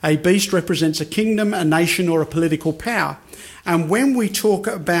a beast represents a kingdom, a nation, or a political power. And when we talk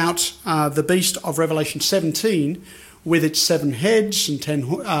about the beast of Revelation 17, with its 7 heads and 10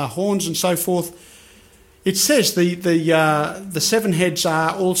 horns and so forth, it says the 7 heads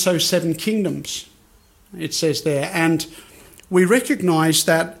are also 7 kingdoms. It says there, and we recognise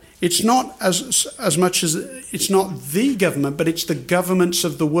that it's not as much as it's not the government, but it's the governments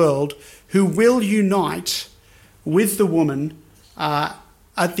of the world who will unite with the woman at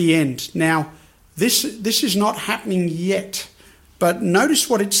the end. Now, this is not happening yet, but notice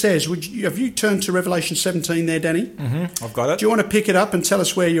what it says. Have you turned to Revelation 17 there, Danny? Mm-hmm. I've got it. Do you want to pick it up and tell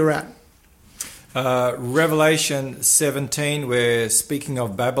us where you're at? Revelation 17, we're speaking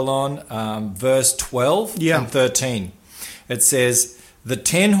of Babylon, verse 12 and 13. It says, the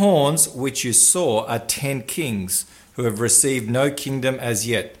 10 horns which you saw are 10 kings who have received no kingdom as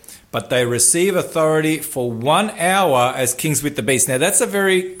yet, but they receive authority for 1 hour as kings with the beast. Now, that's a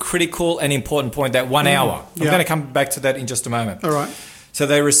very critical and important point, that 1 hour. I'm going to come back to that in just a moment. All right. So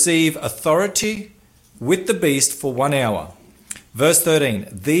they receive authority with the beast for 1 hour. Verse 13,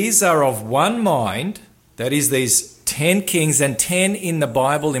 these are of one mind, that is these 10 kings, and 10 in the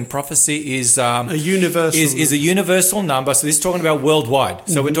Bible in prophecy is a universal number. So this is talking about worldwide.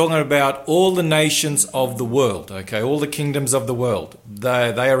 So we're talking about all the nations of the world, okay, all the kingdoms of the world.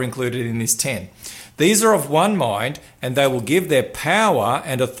 They are included in this 10. These are of one mind, and they will give their power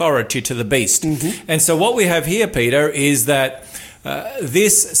and authority to the beast. And so what we have here, Peter, is that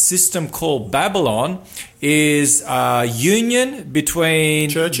this system called Babylon is a union between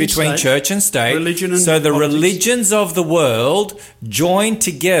church and state. Religions of the world join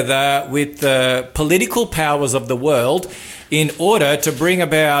together with the political powers of the world in order to bring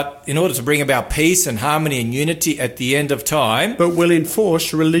about peace and harmony and unity at the end of time. But will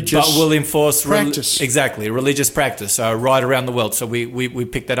enforce religious practice. Religious practice right around the world. So we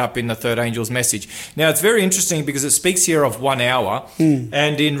picked that up in the third angel's message. Now, it's very interesting because it speaks here of 1 hour.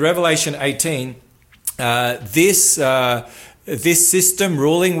 And in Revelation 18, this system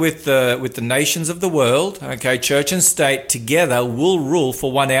ruling with the nations of the world, okay, church and state together will rule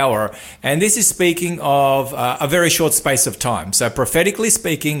for 1 hour. And this is speaking of a very short space of time. So prophetically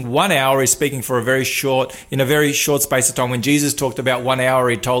speaking, 1 hour is speaking for a very short space of time. When Jesus talked about 1 hour,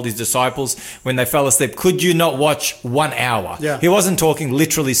 he told his disciples when they fell asleep, could you not watch 1 hour? Yeah. He wasn't talking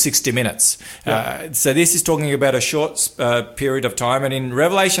literally 60 minutes. Yeah. So this is talking about a short period of time. And in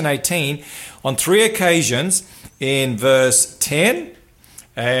Revelation 18, on 3 occasions, in verse 10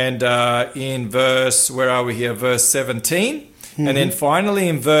 and in verse 17, and then finally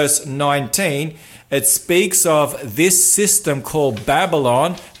in verse 19, it speaks of this system called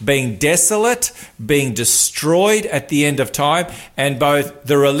Babylon being desolate, being destroyed at the end of time, and both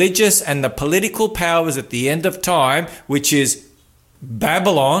the religious and the political powers at the end of time, which is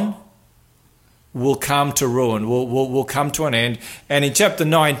Babylon, will come to ruin, will come to an end. And in chapter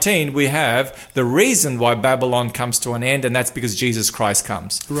 19, we have the reason why Babylon comes to an end, and that's because Jesus Christ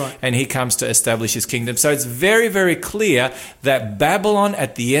comes. Right. And he comes to establish his kingdom. So it's very, very clear that Babylon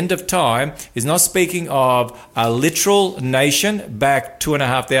at the end of time is not speaking of a literal nation back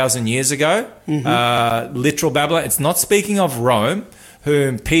 2,500 years ago, literal Babylon. It's not speaking of Rome,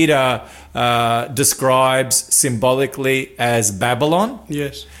 whom Peter describes symbolically as Babylon.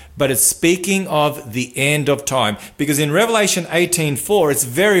 Yes. But it's speaking of the end of time. Because in Revelation 18:4, it's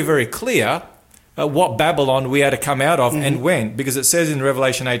very, very clear what Babylon we are to come out of and when. Because it says in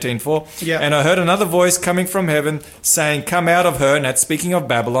Revelation 18:4, and I heard another voice coming from heaven saying, come out of her. And that's speaking of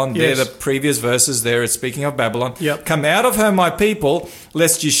Babylon. Yes. There, the previous verses there, it's speaking of Babylon. Yep. Come out of her, my people,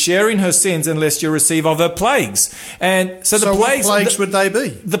 lest you share in her sins and lest you receive of her plagues. And so the plagues... what plagues would they be?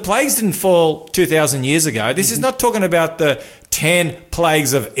 The plagues didn't fall 2,000 years ago. This is not talking about the 10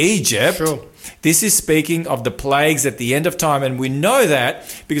 plagues of Egypt. Sure. This is speaking of the plagues at the end of time. And we know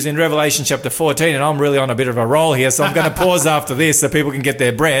that because in Revelation chapter 14, and I'm really on a bit of a roll here, so I'm going to pause after this so people can get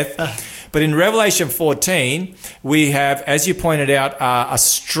their breath. But in Revelation 14, we have, as you pointed out,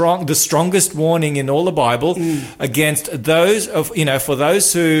 the strongest warning in all the Bible against those for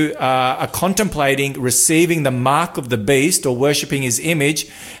those who are contemplating receiving the mark of the beast or worshipping his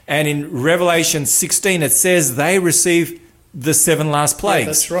image. And in Revelation 16, it says they receive the 7 last plagues. Yeah,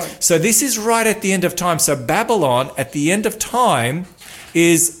 that's right. So this is right at the end of time. So Babylon at the end of time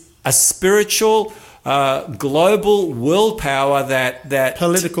is a spiritual, global world power that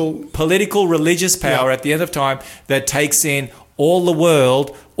political religious power at the end of time that takes in all the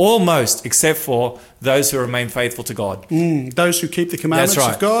world, almost except for those who remain faithful to God. Those who keep the commandments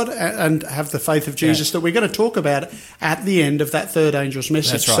of God and have the faith of Jesus that we're going to talk about at the end of that third angel's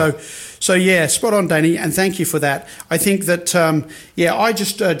message. That's right. So yeah, spot on, Danny, and thank you for that. I think that, I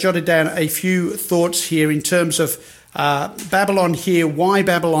just jotted down a few thoughts here in terms of Babylon here, why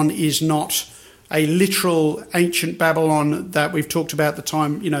Babylon is not a literal ancient Babylon that we've talked about the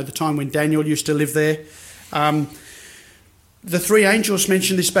time when Daniel used to live there. The 3 angels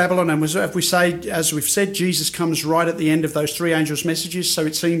mention this Babylon, and as we've said, Jesus comes right at the end of those 3 angels' messages, so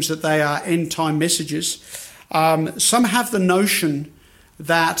it seems that they are end-time messages. Some have the notion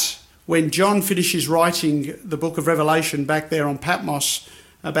that when John finishes writing the book of Revelation back there on Patmos,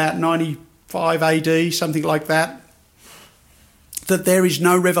 about 95 AD, something like that, that there is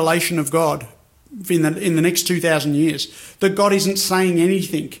no revelation of God in the next 2,000 years, that God isn't saying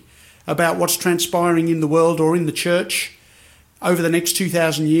anything about what's transpiring in the world or in the church over the next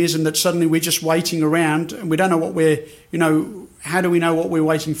 2,000 years, and that suddenly we're just waiting around and we don't know how do we know what we're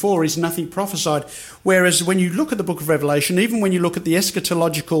waiting for? Is nothing prophesied? Whereas when you look at the book of Revelation, even when you look at the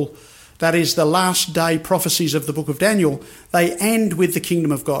eschatological, that is the last day prophecies of the book of Daniel, they end with the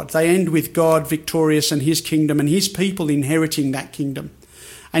kingdom of God. They end with God victorious and his kingdom and his people inheriting that kingdom.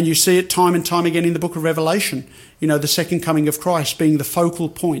 And you see it time and time again in the book of Revelation, the second coming of Christ being the focal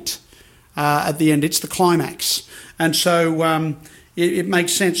point at the end. It's the climax. And so it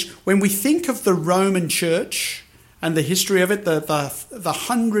makes sense. When we think of the Roman Church and the history of it, the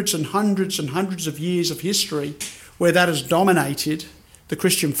hundreds and hundreds and hundreds of years of history where that has dominated the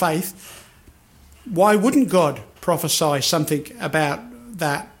Christian faith, why wouldn't God prophesy something about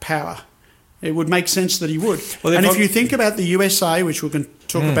that power? It would make sense that he would. Well, and if you think about the USA, which we're going to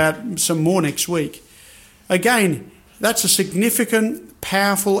talk about some more next week, again, that's a significant,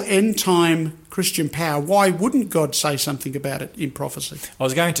 powerful, end-time Christian power. Why wouldn't God say something about it in prophecy? I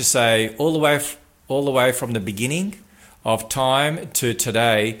was going to say all the way from the beginning of time to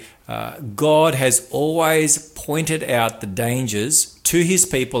today, God has always pointed out the dangers to his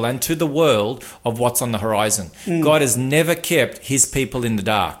people and to the world of what's on the horizon. God has never kept his people in the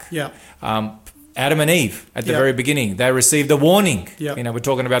dark. Yeah. Adam and Eve at the very beginning, they received a warning. We're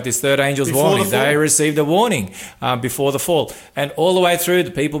talking about this third angel's warning. They received a warning before the fall. And all the way through,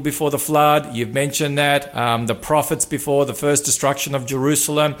 the people before the flood, you've mentioned that, the prophets before the first destruction of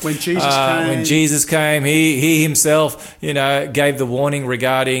Jerusalem. When Jesus came, he himself, gave the warning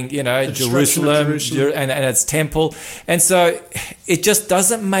regarding, Jerusalem and its temple. And so it just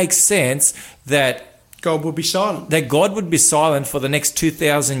doesn't make sense that God would be silent. That God would be silent for the next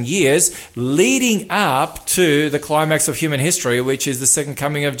 2,000 years leading up to the climax of human history, which is the second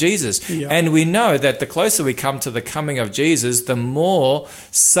coming of Jesus. Yeah. And we know that the closer we come to the coming of Jesus, the more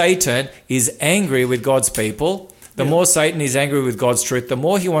Satan is angry with God's people, the more Satan is angry with God's truth, the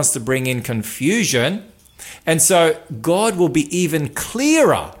more he wants to bring in confusion. And so God will be even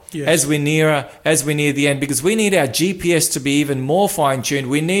clearer as we near the end, because we need our GPS to be even more fine-tuned.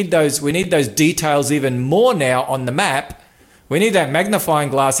 We need those details even more now on the map. We need that magnifying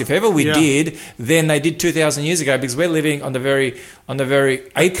glass, if ever we did, than they did 2,000 years ago, because we're living on the very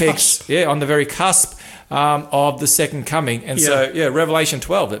apex, on the very cusp of the second coming. And so, Revelation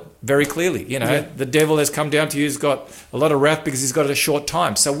 12, it very clearly, the devil has come down to you, he's got a lot of wrath because he's got a short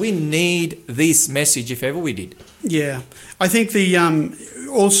time. So we need this message, if ever we did. Yeah. I think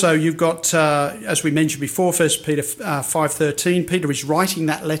also you've got, as we mentioned before, 1 Peter 5:13, Peter is writing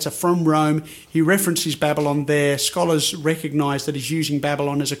that letter from Rome. He references Babylon there. Scholars recognise that he's using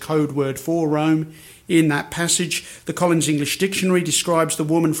Babylon as a code word for Rome in that passage. The Collins English Dictionary describes the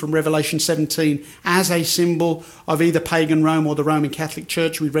woman from Revelation 17 as a symbol of either pagan Rome or the Roman Catholic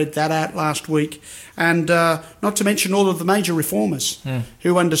Church. We read that out last week. And not to mention all of the major reformers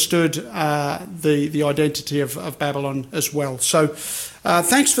who understood the identity of Babylon as well. So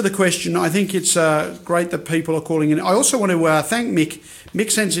thanks for the question. I think it's great that people are calling in. I also want to thank Mick. Mick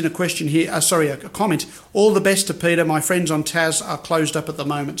sends in a question here, a comment. All the best to Peter. My friends on TAS are closed up at the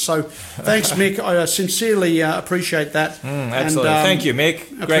moment. So thanks, Mick. I sincerely appreciate that. Absolutely. And, thank you, Mick.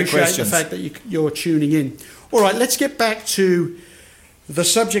 Great questions. Appreciate the fact that you're tuning in. All right, let's get back to the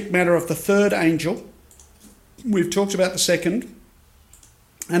subject matter of the third angel. We've talked about the second.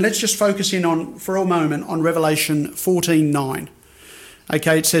 And let's just focus in on, for a moment, on Revelation 14:9.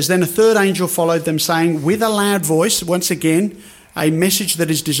 Okay, it says, "Then a third angel followed them, saying with a loud voice," once again, a message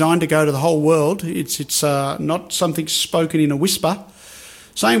that is designed to go to the whole world. It's not something spoken in a whisper.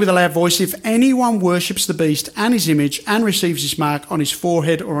 Saying with a loud voice, "If anyone worships the beast and his image and receives his mark on his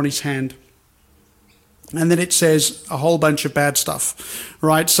forehead or on his hand." And then it says a whole bunch of bad stuff,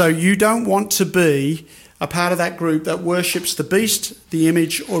 right? So you don't want to be a part of that group that worships the beast, the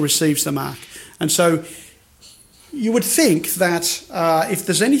image, or receives the mark. And so you would think that if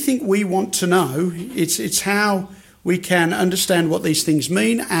there's anything we want to know, it's how we can understand what these things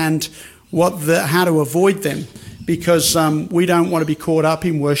mean and how to avoid them, because we don't want to be caught up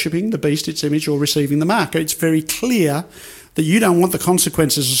in worshipping the beast, its image, or receiving the mark. It's very clear that you don't want the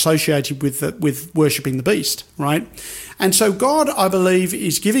consequences associated with worshipping the beast, right? And so God, I believe,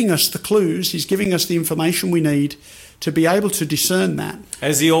 is giving us the clues. He's giving us the information we need to be able to discern that.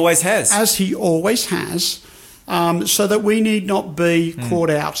 As he always has. As he always has. So that we need not be caught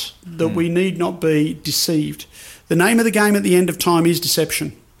out, that we need not be deceived. The name of the game at the end of time is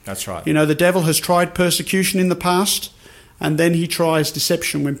deception. That's right. The devil has tried persecution in the past, and then he tries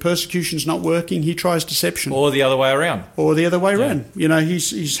deception. When persecution's not working, he tries deception. Or the other way around.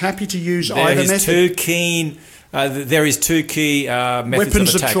 He's happy to use either method. There is two key methods weapons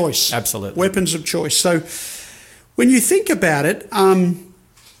of attack. Of choice. Absolutely. Weapons of choice. So when you think about it,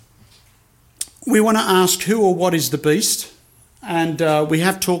 we want to ask who or what is the beast. And we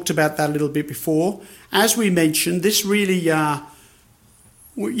have talked about that a little bit before. As we mentioned, this really,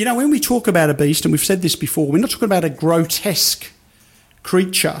 when we talk about a beast, and we've said this before, we're not talking about a grotesque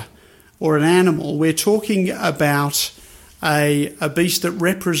creature or an animal. We're talking about a beast that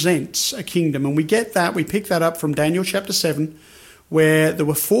represents a kingdom. And we pick that up from Daniel chapter 7, where there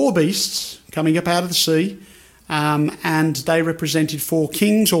were 4 beasts coming up out of the sea, and they represented 4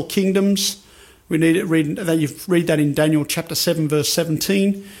 kings or kingdoms. We need to read that in Daniel chapter 7, verse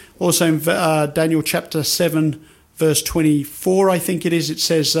 17. Also in Daniel chapter 7, verse 24, I think it is. It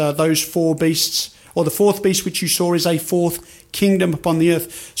says those 4 beasts, or the 4th beast which you saw is a 4th kingdom upon the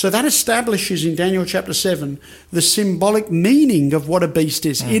earth. So that establishes in Daniel chapter 7 the symbolic meaning of what a beast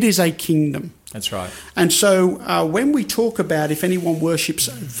is. It is a kingdom. That's right. And so when we talk about if anyone worships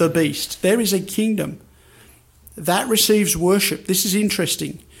the beast, there is a kingdom that receives worship. This is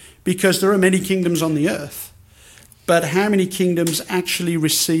interesting, because there are many kingdoms on the earth, but how many kingdoms actually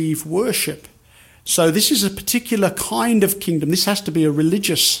receive worship? So this is a particular kind of kingdom. This has to be a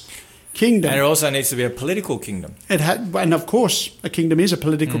religious kingdom. And it also needs to be a political kingdom. And of course, a kingdom is a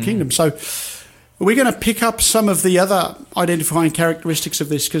political kingdom. So we're going to pick up some of the other identifying characteristics of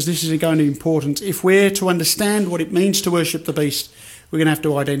this, because this is going to be important. If we're to understand what it means to worship the beast, we're going to have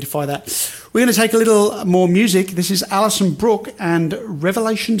to identify that. We're going to take a little more music. This is Alison Brooke and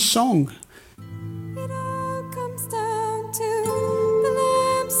Revelation Song. It all comes down to the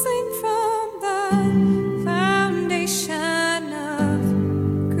Lamb slain from the foundation of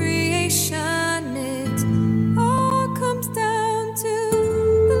creation. It all comes down to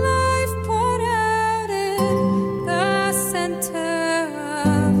the life poured out in the center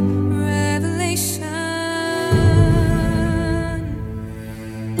of Revelation.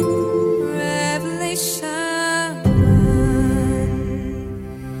 Revelation.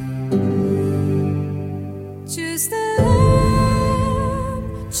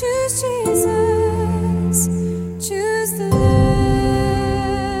 Jesus. Choose the Lamb.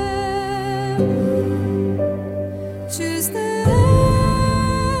 Choose the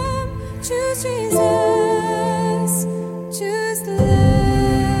Lamb. Choose Jesus. Choose the Lamb.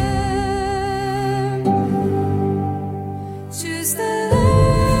 Choose the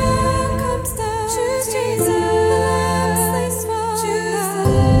Lamb. Comes down. Choose Jesus. The Lamb slays for choose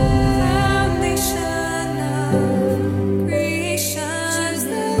the foundation of creation. Choose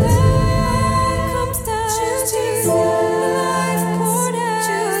the Lamb. Comes down. Choose Jesus. The life poured out.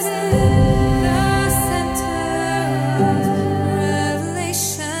 Choose the center of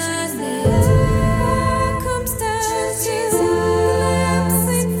revelation. The Lamb comes down. Choose Jesus. The Lamb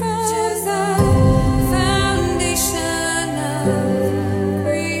slain from the foundation of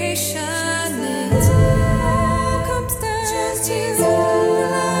creation. The Lamb comes down. Choose Jesus. The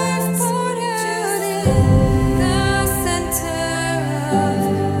life poured out in the center of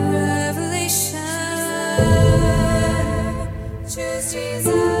revelation. Choose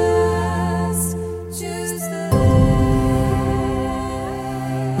Jesus. Choose the Lamb.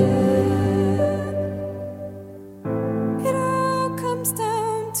 It all comes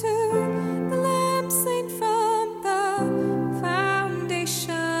down to the Lamb slain from the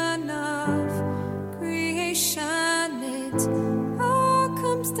foundation of creation. It all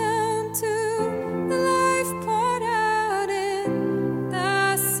comes down to the life poured out in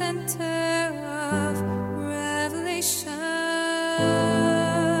the center of revelation.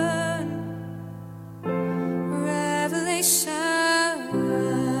 Revelation.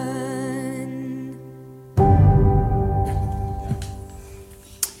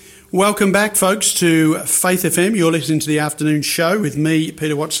 Welcome back, folks, to Faith FM. You're listening to the afternoon show with me,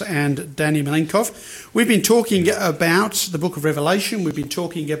 Peter Watts, and Danny Malenkov. We've been talking about the book of Revelation. We've been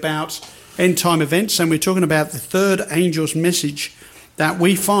talking about end-time events, and we're talking about the third angel's message that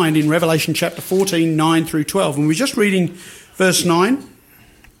we find in Revelation chapter 14, 9 through 12. And we're just reading verse 9,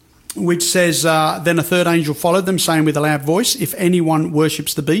 which says, Then a third angel followed them, saying with a loud voice, If anyone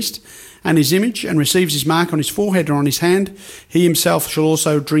worships the beast and his image, and receives his mark on his forehead or on his hand, he himself shall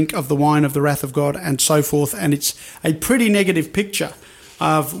also drink of the wine of the wrath of God, and so forth. And it's a pretty negative picture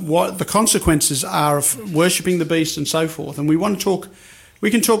of what the consequences are of worshipping the beast and so forth. And we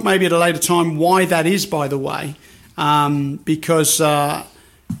can talk maybe at a later time why that is, by the way, because,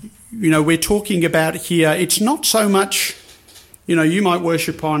 we're talking about here, it's not so much, you might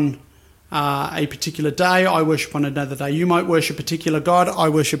worship on a particular day, I worship on another day. You might worship a particular God, I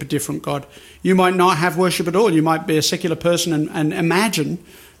worship a different God. You might not have worship at all. You might be a secular person and imagine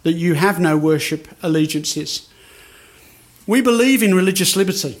that you have no worship allegiances. We believe in religious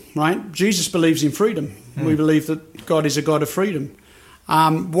liberty, right? Jesus believes in freedom. We believe that God is a God of freedom.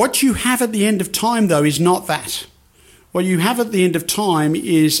 What you have at the end of time, though, is not that. What you have at the end of time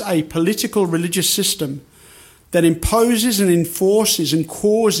is a political religious system that imposes and enforces and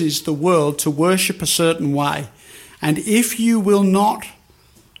causes the world to worship a certain way. And if you will not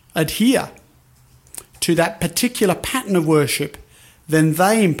adhere to that particular pattern of worship, then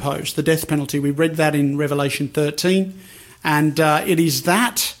they impose the death penalty. We read that in Revelation 13. And it is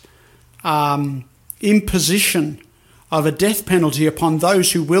that imposition of a death penalty upon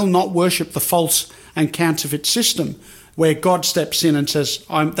those who will not worship the false and counterfeit system where God steps in and says,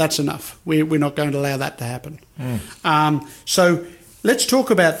 that's enough. We're not going to allow that to happen. So let's talk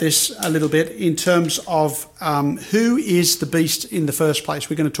about this a little bit in terms of who is the beast in the first place.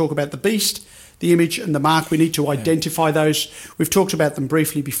 We're going to talk about the beast, the image and the mark. We need to identify those. We've talked about them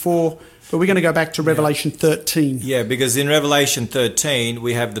briefly before, but we're going to go back to Revelation 13. Yeah, because in Revelation 13,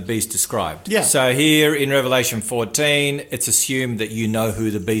 we have the beast described. Yeah. So here in Revelation 14, it's assumed that you know who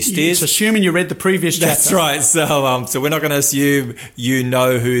the beast is. It's assuming you read the previous chapter. That's right. So we're not going to assume you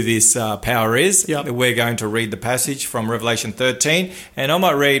know who this power is. Yep. We're going to read the passage from Revelation 13. And I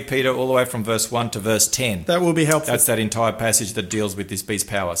might read, Peter, all the way from verse 1 to verse 10. That will be helpful. That's that entire passage that deals with this beast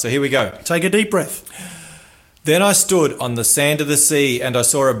power. So here we go. Take a deep breath. Then I stood on the sand of the sea, and I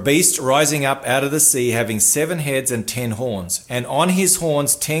saw a beast rising up out of the sea, having 7 heads and 10 horns, and on his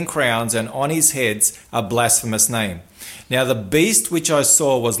horns 10 crowns, and on his heads a blasphemous name. Now the beast which I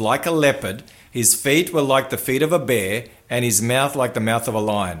saw was like a leopard, his feet were like the feet of a bear, and his mouth like the mouth of a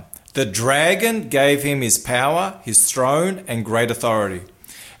lion. The dragon gave him his power, his throne, and great authority.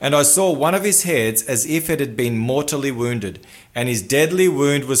 And I saw one of his heads as if it had been mortally wounded, and his deadly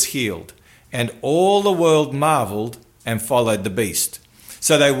wound was healed. And all the world marveled and followed the beast.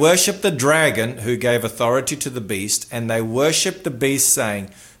 So they worshipped the dragon who gave authority to the beast, and they worshipped the beast, saying,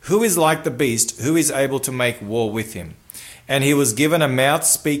 Who is like the beast? Who is able to make war with him? And he was given a mouth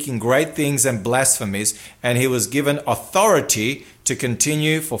speaking great things and blasphemies, and he was given authority to to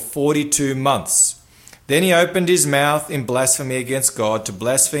continue for 42 months. Then he opened his mouth in blasphemy against God to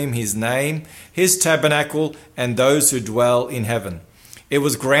blaspheme his name, his tabernacle, and those who dwell in heaven. It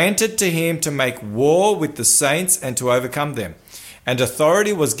was granted to him to make war with the saints and to overcome them. And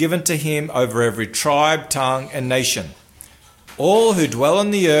authority was given to him over every tribe, tongue, and nation. All who dwell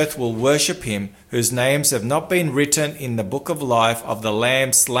on the earth will worship him, whose names have not been written in the book of life of the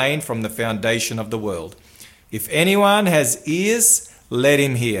Lamb slain from the foundation of the world. If anyone has ears, let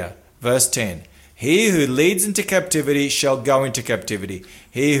him hear. Verse 10. He who leads into captivity shall go into captivity.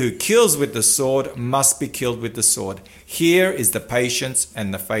 He who kills with the sword must be killed with the sword. Here is the patience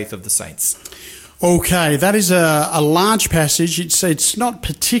and the faith of the saints. Okay, that is a large passage. It's not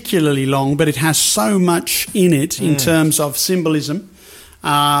particularly long, but it has so much in it in terms of symbolism.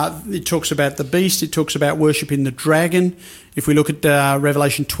 It talks about the beast. It talks about worshipping the dragon. If we look at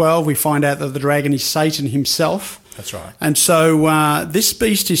Revelation 12, we find out that the dragon is Satan himself. That's right. And so this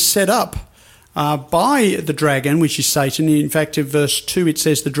beast is set up by the dragon, which is Satan. In fact, in verse 2, it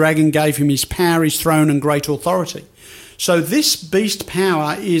says the dragon gave him his power, his throne, and great authority. So this beast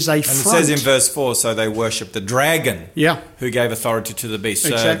power is a front. And it says in verse 4, so they worship the dragon who gave authority to the beast.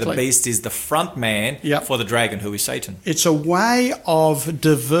 So Exactly. the beast is the front man for the dragon, who is Satan. It's a way of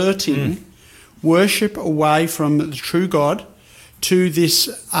diverting worship away from the true God to this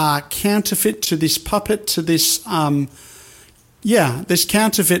counterfeit, to this puppet, to this this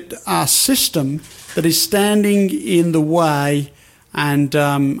counterfeit system that is standing in the way and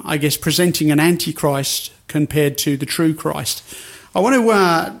I guess presenting an antichrist compared to the true Christ. I want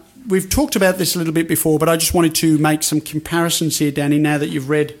to, we've talked about this a little bit before, but I just wanted to make some comparisons here, Danny, now that you've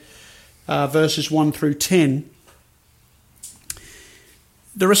read verses 1 through 10.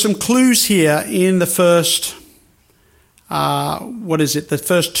 There are some clues here in the first, the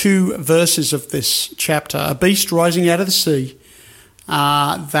first 2 verses of this chapter. A beast rising out of the sea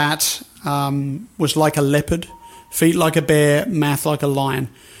that was like a leopard, feet like a bear, mouth like a lion.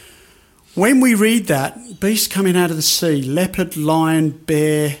 When we read that, beast coming out of the sea, leopard, lion,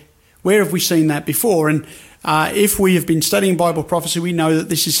 bear, where have we seen that before? And if we have been studying Bible prophecy, we know that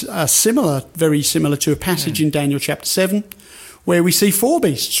this is very similar to a passage in Daniel chapter 7, where we see 4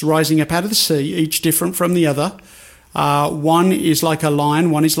 beasts rising up out of the sea, each different from the other. One is like a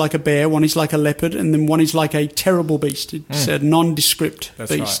lion, one is like a bear, one is like a leopard, and then one is like a terrible beast. It's a nondescript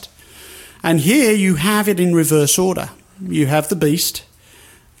beast. Right. And here you have it in reverse order. You have the beast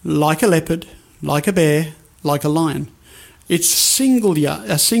like a leopard, like a bear, like a lion. It's a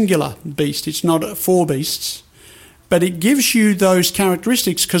singular beast. It's not 4 beasts. But it gives you those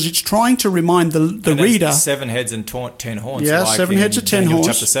characteristics because it's trying to remind the reader. 7 heads and 10 horns. Yeah, like 7 heads and 10 Daniel horns.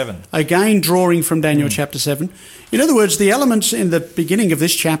 chapter 7. Again, drawing from Daniel chapter 7. In other words, the elements in the beginning of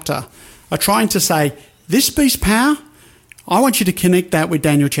this chapter are trying to say, this beast power, I want you to connect that with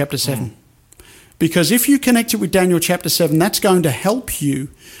Daniel chapter 7. Because if you connect it with Daniel chapter 7, that's going to help you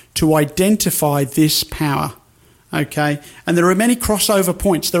to identify this power. Okay? And there are many crossover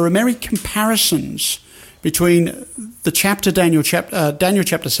points. There are many comparisons between the chapter Daniel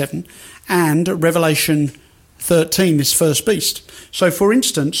chapter 7 and Revelation 13, this first beast. So, for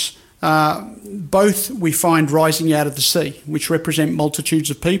instance, both we find rising out of the sea, which represent multitudes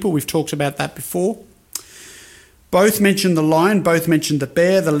of people. We've talked about that before. Both mention the lion, both mention the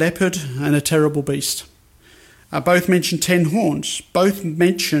bear, the leopard, and a terrible beast. Both mention 10 horns. Both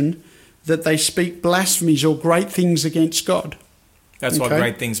mention that they speak blasphemies or great things against God. That's what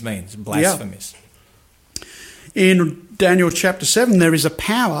great things means, blasphemies. In Daniel chapter 7, there is a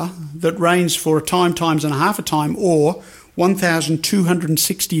power that reigns for a time, times and a half a time, or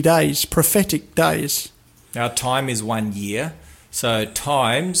 1,260 days, prophetic days. Now, time is 1 year. So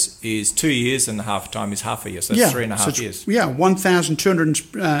times is 2 years and a half time is half a year. So that's 3.5 years. Yeah,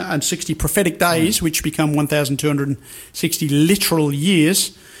 1,260 prophetic days, which become 1,260 literal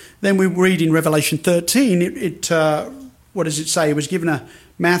years. Then we read in Revelation 13, what does it say? It was given a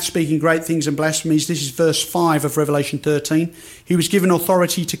mouth speaking great things and blasphemies. This is verse 5 of Revelation 13. He was given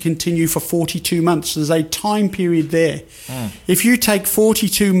authority to continue for 42 months. There's a time period there. If you take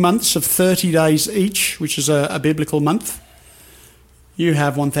 42 months of 30 days each, which is a biblical month, you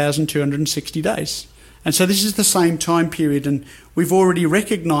have 1,260 days. And so this is the same time period, and we've already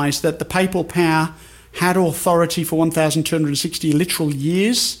recognised that the papal power had authority for 1,260 literal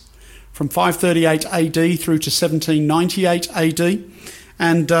years, from 538 AD through to 1798 AD.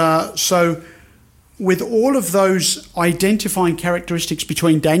 And so with all of those identifying characteristics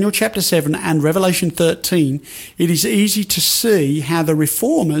between Daniel chapter 7 and Revelation 13, it is easy to see how the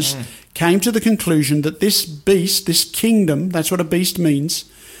reformers came to the conclusion that this beast, this kingdom, that's what a beast means,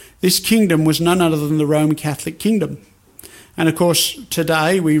 this kingdom was none other than the Roman Catholic kingdom. And of course,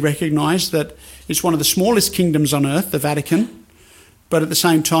 today we recognise that it's one of the smallest kingdoms on earth, the Vatican, but at the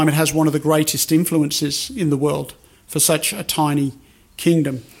same time it has one of the greatest influences in the world for such a tiny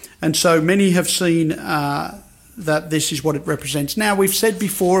kingdom. And so many have seen that this is what it represents. Now, we've said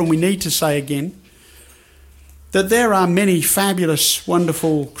before, and we need to say again, that there are many fabulous,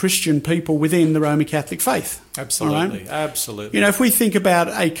 wonderful Christian people within the Roman Catholic faith. Absolutely, right? absolutely. You know, if we think about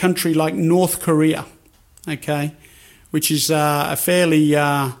a country like North Korea, okay, which is a fairly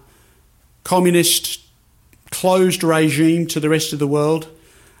communist, closed regime to the rest of the world,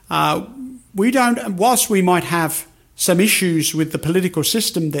 whilst we might have some issues with the political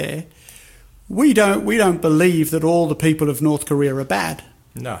system there, we don't believe that all the people of North Korea are bad.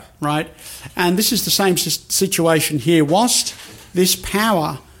 No. Right? And this is the same situation here. Whilst this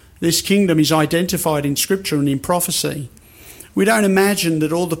power, this kingdom is identified in Scripture and in prophecy, we don't imagine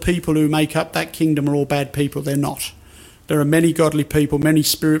that all the people who make up that kingdom are all bad people. They're not. There are many godly people, many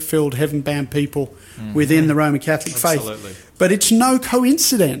spirit-filled, heaven-bound people within the Roman Catholic Absolutely. faith. But it's no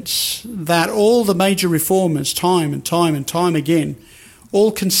coincidence that all the major reformers, time and time again,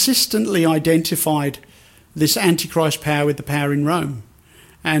 all consistently identified this Antichrist power with the power in Rome.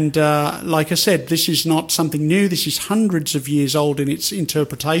 And like I said, this is not something new. This is hundreds of years old in its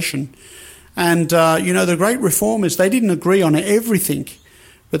interpretation. And, the great reformers, they didn't agree on everything,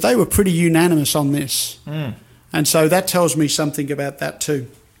 but they were pretty unanimous on this. And so that tells me something about that too.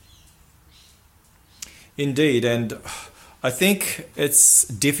 Indeed, and I think it's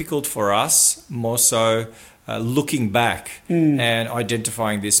difficult for us, more so looking back and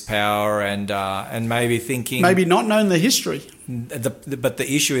identifying this power and maybe thinking... Maybe not knowing the history. But the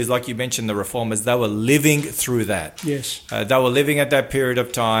issue is, like you mentioned, the reformers, they were living through that. Yes. They were living at that period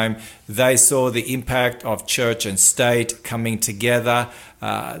of time. They saw the impact of church and state coming together.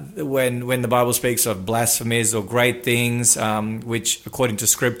 When the Bible speaks of blasphemies or great things, which according to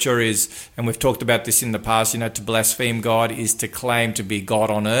Scripture is, and we've talked about this in the past, to blaspheme God is to claim to be God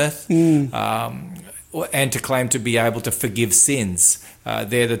on earth. And to claim to be able to forgive sins.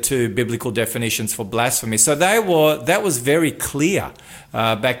 They're the two biblical definitions for blasphemy. So that was very clear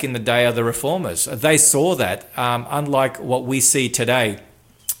back in the day of the reformers. They saw that, unlike what we see today.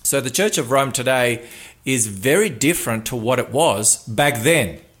 So the Church of Rome today is very different to what it was back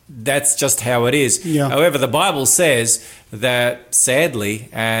then. That's just how it is. Yeah. However, the Bible says that, sadly,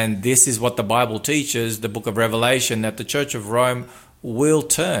 and this is what the Bible teaches, the book of Revelation, that the Church of Rome will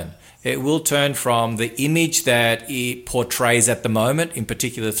turn. It will turn from the image that it portrays at the moment, in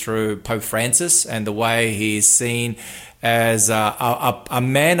particular through Pope Francis and the way he is seen as a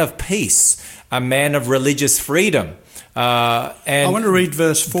man of peace, a man of religious freedom. And I want to read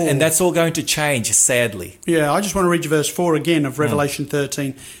verse 4. And that's all going to change, sadly. Yeah, I just want to read verse 4 again of Revelation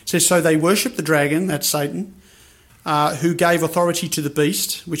 13. It says, "So they worship the dragon," that's Satan, "who gave authority to the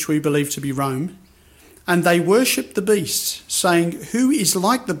beast," which we believe to be Rome. "And they worship the beast, saying, 'Who is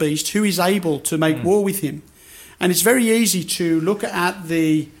like the beast? Who is able to make war with him?'" And it's very easy to look at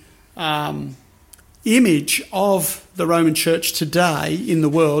the image of the Roman Church today in the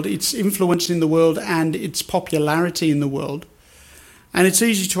world, its influence in the world and its popularity in the world. And it's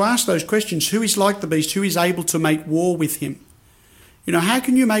easy to ask those questions. Who is like the beast? Who is able to make war with him? How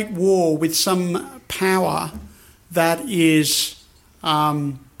can you make war with some power that is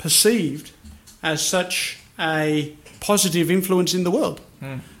perceived as such a positive influence in the world?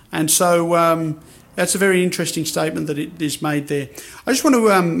 And so that's a very interesting statement that it is made there. I just want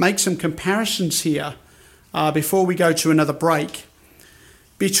to make some comparisons here before we go to another break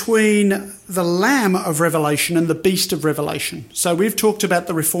between the Lamb of Revelation and the Beast of Revelation. So we've talked about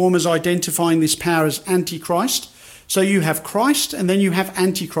the reformers identifying this power as Antichrist. So you have Christ and then you have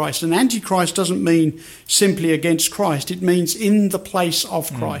Antichrist. And Antichrist doesn't mean simply against Christ. It means in the place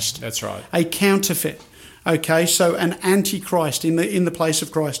of Christ. That's right. A counterfeit. Okay, so an Antichrist in the place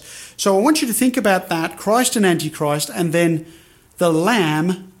of Christ. So I want you to think about that, Christ and Antichrist, and then the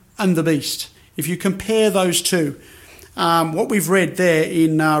Lamb and the Beast. If you compare those two, what we've read there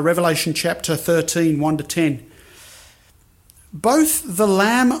in Revelation chapter 13, 1 to 10, both the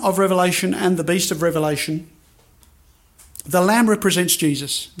Lamb of Revelation and the Beast of Revelation, the Lamb represents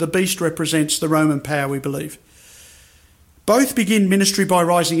Jesus, the Beast represents the Roman power, we believe. Both begin ministry by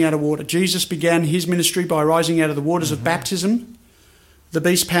rising out of water. Jesus began his ministry by rising out of the waters of baptism, the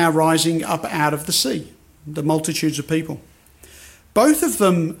beast power rising up out of the sea, the multitudes of people. Both of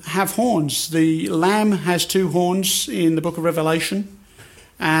them have horns. The Lamb has 2 horns in the book of Revelation,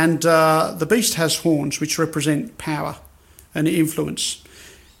 and the beast has horns, which represent power and influence.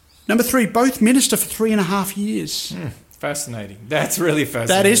 Number 3, both minister for 3.5 years. Fascinating. That's really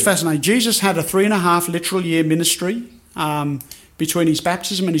fascinating. That is fascinating. Jesus had a 3.5 literal year ministry between his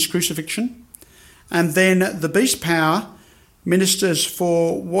baptism and his crucifixion. And then the beast power ministers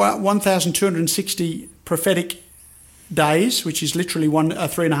for 1,260 prophetic days, which is literally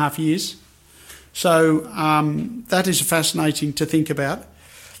 3.5 years. So that is fascinating to think about.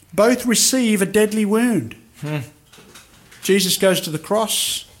 Both receive a deadly wound. Jesus goes to the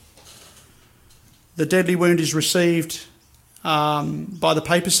cross. The deadly wound is received by the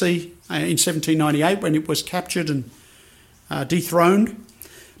papacy in 1798 when it was captured and dethroned.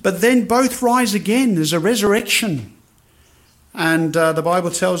 But then both rise again. There's a resurrection. And the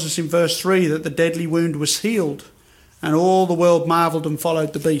Bible tells us in verse 3 that the deadly wound was healed and all the world marvelled and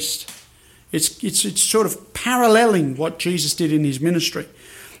followed the beast. It's sort of paralleling what Jesus did in his ministry.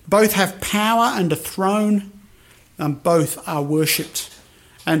 Both have power and a throne, and both are worshipped.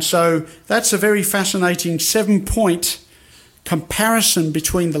 And so that's a very fascinating 7-point comparison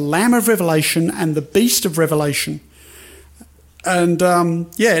between the Lamb of Revelation and the Beast of Revelation. And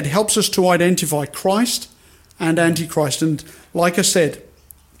it helps us to identify Christ and Antichrist. And like I said,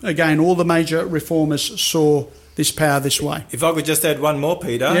 again, all the major reformers saw this power this way. If I could just add one more,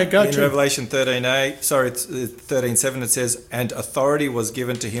 Peter. Yeah, go in to Revelation 13:7 it says, and authority was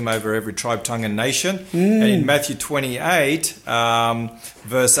given to him over every tribe, tongue and nation. And in Matthew 28,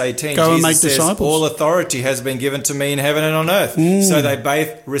 verse 18, Go and Jesus make says, disciples. all authority has been given to me in heaven and on earth. So they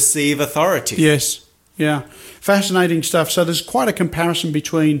both receive authority. Yes, yeah. Fascinating stuff. So there's quite a comparison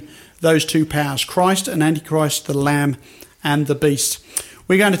between those two powers, Christ and Antichrist, the Lamb and the Beast.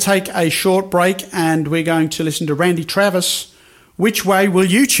 We're going to take a short break and we're going to listen to Randy Travis. Which way will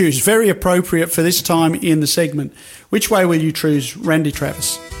you choose? Very appropriate for this time in the segment. Which way will you choose, Randy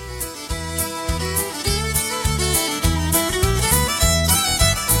Travis?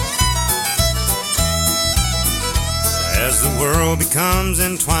 As the world becomes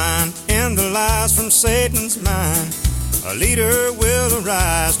entwined in the lies from Satan's mind, a leader will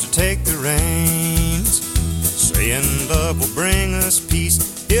arise to take the reins, saying love will bring us peace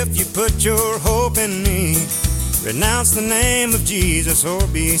if you put your hope in me. Renounce the name of Jesus or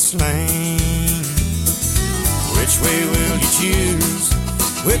be slain. Which way will you choose?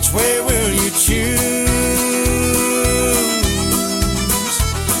 Which way will you choose?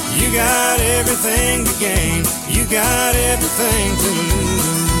 You got everything to gain, you got everything to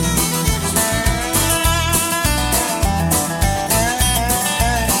lose.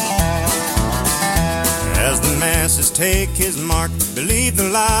 As the masses take his mark, believe the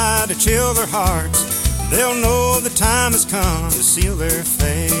lie to chill their hearts. They'll know the time has come to seal their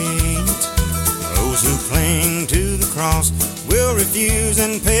fate. Those who cling to the cross will refuse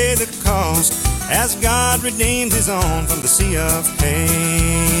and pay the cost as God redeemed his own from the sea of hate.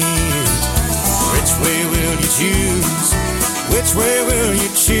 Which way will you choose? Which way will you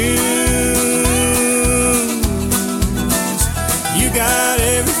choose? You got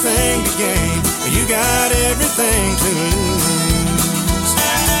everything to gain, you got everything to lose.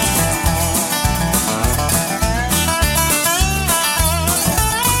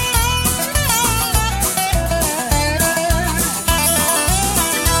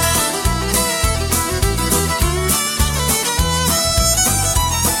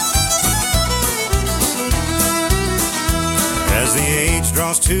 As the age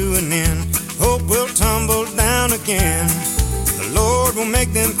draws to an end, hope will tumble down again. The Lord will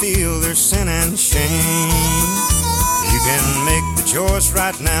make them feel their sin and shame. You can make the choice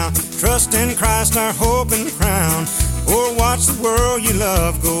right now. Trust in Christ, our hope and crown, or watch the world you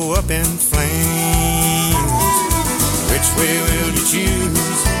love go up in flames. Which way will you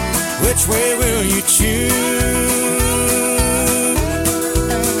choose? Which way will you choose?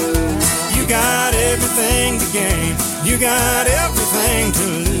 You got everything to gain, you got everything to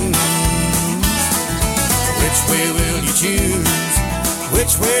lose. Which way will you choose?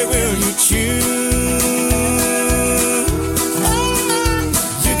 Which way will you choose?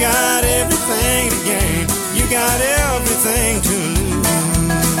 You got everything to gain, you got everything to lose.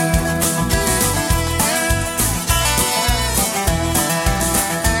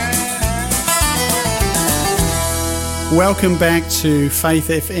 Welcome back to Faith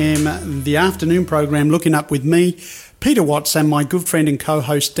FM, the afternoon program, looking up with me, Peter Watts, and my good friend and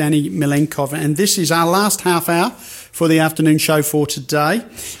co-host Danny Milenkov. And this is our last half hour for the afternoon show for today.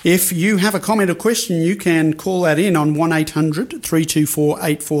 If you have a comment or question, you can call that in on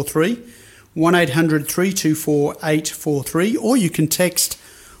 1-800-324-843, 1-800-324-843, or you can text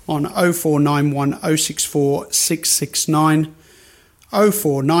on 0491 064 669,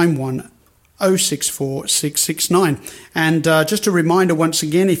 0491 064 669. And just a reminder once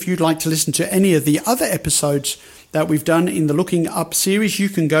again, if you'd like to listen to any of the other episodes that we've done in the Looking Up series, you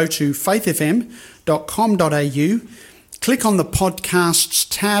can go to faithfm.com.au click on the podcasts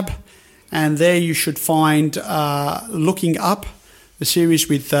tab, and there you should find Looking Up, the series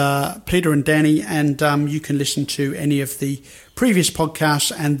with Peter and Danny, and you can listen to any of the previous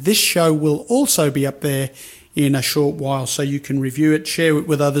podcasts, and this show will also be up there in a short while, so you can review it, share it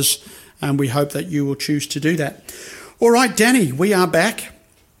with others, and we hope that you will choose to do that. All right, Danny, we are back,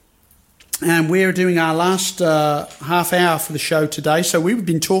 and we're doing our last half hour for the show today. So we've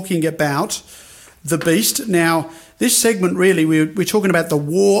been talking about the beast. Now, this segment really, we're talking about the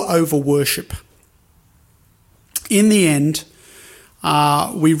war over worship. In the end,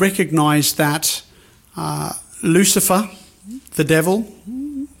 we recognise that Lucifer, the devil,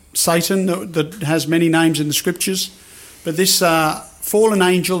 Satan, that has many names in the scriptures, but this fallen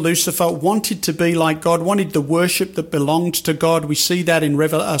angel, Lucifer, wanted to be like God, wanted the worship that belonged to God. We see that in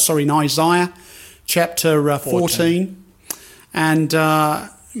Isaiah chapter 14. And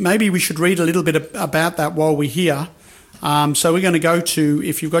maybe we should read a little bit about that while we're here. So we're going to go to,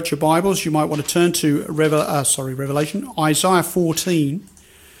 if you've got your Bibles, you might want to turn to Revelation, Isaiah 14,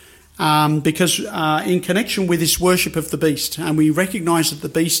 because in connection with this worship of the beast, and we recognise that the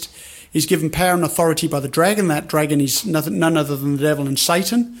beast is given power and authority by the dragon. That dragon is none other than the devil and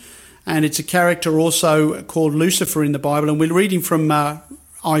Satan, and it's a character also called Lucifer in the Bible. And we're reading from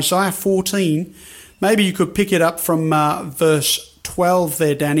Isaiah 14. Maybe you could pick it up from verse 12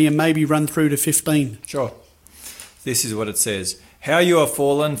 there, Danny, and maybe run through to 15. Sure. This is what it says. How you are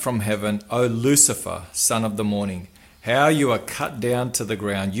fallen from heaven, O Lucifer, son of the morning. How you are cut down to the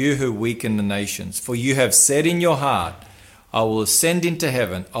ground, you who weaken the nations. For you have said in your heart, I will ascend into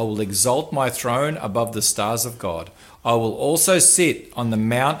heaven. I will exalt my throne above the stars of God. I will also sit on the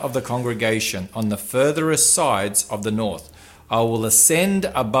mount of the congregation on the furthest sides of the north. I will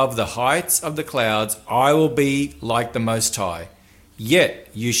ascend above the heights of the clouds. I will be like the Most High. Yet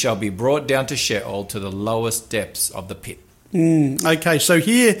you shall be brought down to Sheol, to the lowest depths of the pit. Okay, so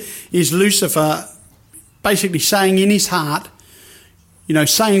here is Lucifer basically saying in his heart,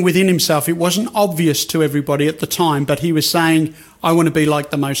 saying within himself, it wasn't obvious to everybody at the time, but he was saying, I want to be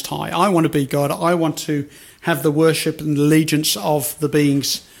like the Most High. I want to be God. I want to have the worship and allegiance of the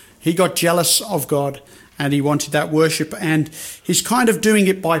beings. He got jealous of God and he wanted that worship, and he's kind of doing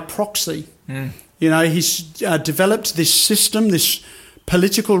it by proxy. He's developed this system, this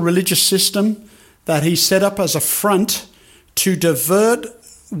political religious system that he set up as a front to divert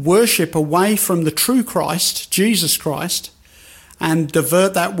worship away from the true Christ, Jesus Christ, and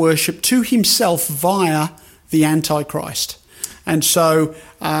divert that worship to himself via the Antichrist. And so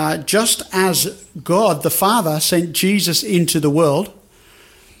just as God the Father sent Jesus into the world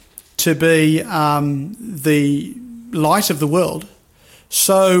to be the light of the world,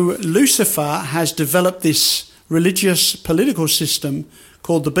 so Lucifer has developed this religious political system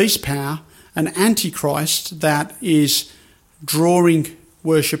called the beast power, an antichrist that is drawing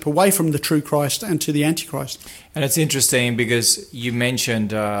worship away from the true Christ and to the Antichrist. And it's interesting because you mentioned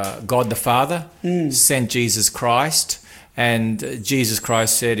God the Father sent Jesus Christ, and Jesus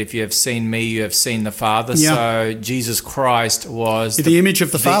Christ said, if you have seen me, you have seen the Father. Yeah. So Jesus Christ was the image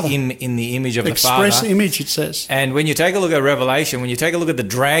of the Father. In the image of the Father. Express image, it says. And when you take a look at Revelation, when you take a look at the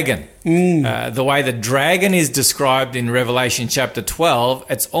dragon, the way the dragon is described in Revelation chapter 12,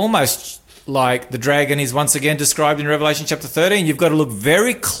 it's almost like the dragon is once again described in Revelation chapter 13. You've got to look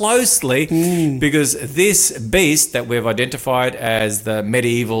very closely because this beast that we've identified as the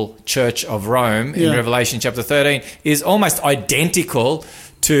medieval Church of Rome in Revelation chapter 13 is almost identical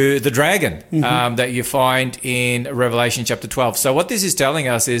to the dragon that you find in Revelation chapter 12. So what this is telling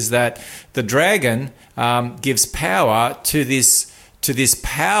us is that the dragon gives power to this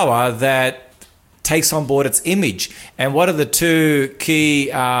power that takes on board its image. And what are the two key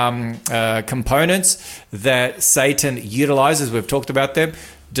components that Satan utilizes? We've talked about them: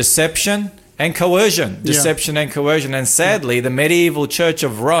 deception and coercion. Deception and coercion. And sadly, the medieval Church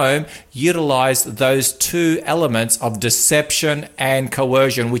of Rome utilized those two elements of deception and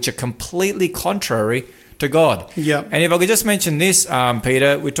coercion, which are completely contrary to God. Yeah. And if I could just mention this,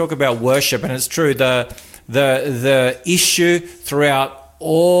 Peter, we talk about worship, and it's true, the issue throughout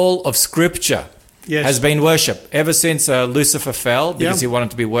all of Scripture has been worship ever since Lucifer fell, because he wanted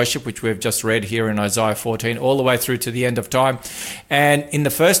to be worshipped, which we've just read here in Isaiah 14, all the way through to the end of time. And in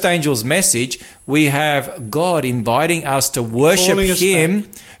the first angel's message, we have God inviting us to worship him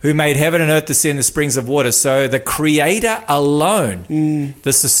who made heaven and earth, the sea and the springs of water. So the creator alone,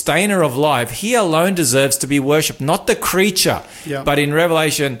 the sustainer of life, he alone deserves to be worshipped, not the creature. But in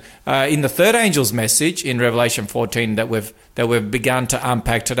Revelation, in the third angel's message, in Revelation 14 that we've begun to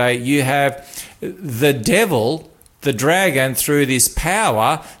unpack today, you have the devil, the dragon, through this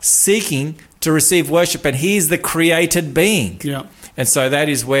power, seeking to receive worship, and he's the created being. Yeah. And so that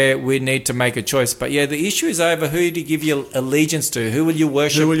is where we need to make a choice. But yeah, the issue is over who to give your allegiance to. Who will you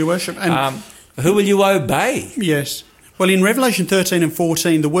worship? Who will you worship? And Who will you obey? yes. Well, in Revelation 13 and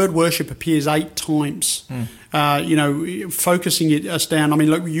 14, the word worship appears 8 times, focusing us down. I mean,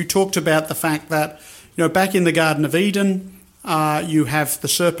 look, you talked about the fact that, back in the Garden of Eden, you have the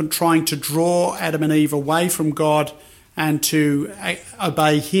serpent trying to draw Adam and Eve away from God and to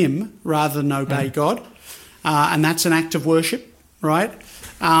obey him rather than obey God. And that's an act of worship, right?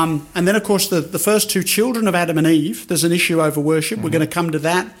 And then, of course, the first 2 children of Adam and Eve, there's an issue over worship. We're going to come to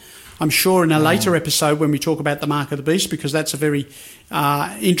that, I'm sure, in a later episode when we talk about the mark of the beast, because that's a very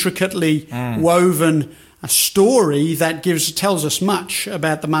intricately woven story that tells us much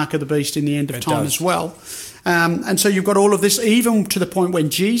about the mark of the beast in the end of time as well. And so you've got all of this, even to the point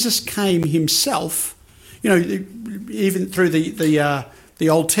when Jesus came himself. Even through the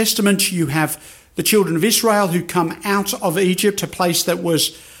Old Testament, you have the children of Israel who come out of Egypt, a place that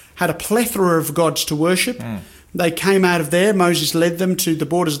had a plethora of gods to worship. They came out of there. Moses led them to the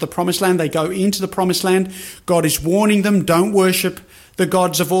borders of the Promised Land. They go into the Promised Land. God is warning them, don't worship the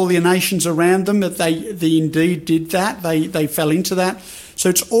gods of all the nations around them. But they indeed did that. They fell into that. So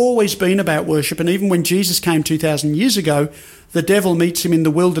it's always been about worship. And even when Jesus came 2,000 years ago, the devil meets him in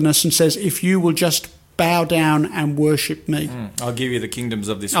the wilderness and says, if you will just bow down and worship me, I'll give you the kingdoms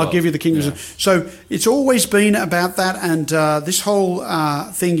of this world. I'll give you the kingdoms. Yeah. So it's always been about that. And this whole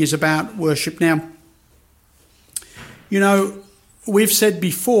thing is about worship. Now, we've said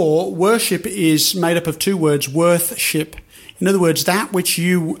before, worship is made up of 2 words, worthship. In other words, that which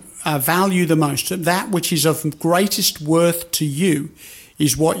you value the most, that which is of greatest worth to you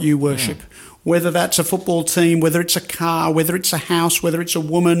is what you worship. Whether that's a football team, whether it's a car, whether it's a house, whether it's a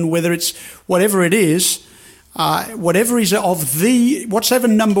woman, whether it's whatever it is, whatever is what's ever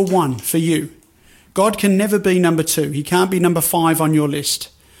number 1 for you. God can never be number 2. He can't be number 5 on your list.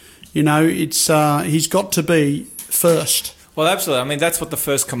 He's got to be first. Well, absolutely. I mean, that's what the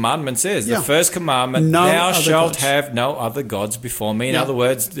first commandment says. Yeah. The first commandment, thou shalt have no other gods before me. In other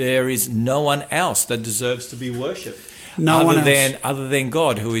words, there is no one else that deserves to be worshipped. Other than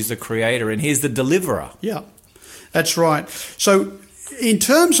God, who is the creator, and he's the deliverer. Yeah, that's right. So in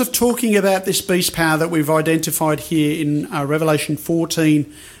terms of talking about this beast power that we've identified here in Revelation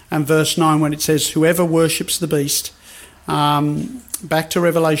 14 and verse 9, when it says, whoever worships the beast, back to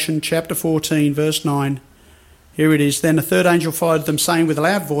Revelation chapter 14, verse 9, here it is. Then a third angel followed them, saying with a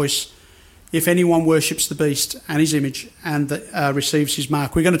loud voice, if anyone worships the beast and his image and receives his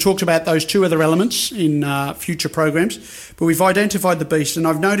mark. We're going to talk about those 2 other elements in future programs, but we've identified the beast, and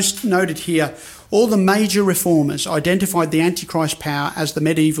I've noted here all the major reformers identified the Antichrist power as the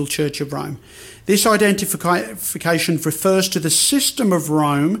medieval Church of Rome. This identification refers to the system of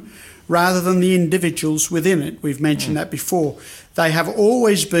Rome rather than the individuals within it. We've mentioned that before. There have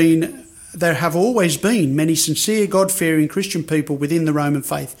always been many sincere, God-fearing Christian people within the Roman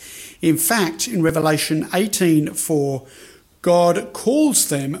faith. In fact, in Revelation 18:4, God calls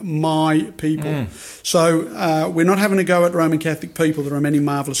them my people. So we're not having a go at Roman Catholic people. There are many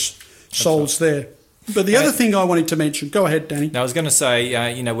marvellous souls there. But the other thing I wanted to mention, go ahead, Danny. Now, I was going to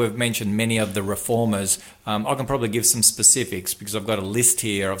say, we've mentioned many of the reformers. I can probably give some specifics because I've got a list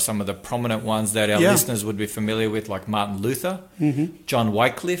here of some of the prominent ones that our listeners would be familiar with, like Martin Luther, John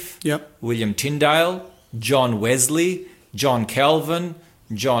Wycliffe, William Tyndale, John Wesley, John Calvin,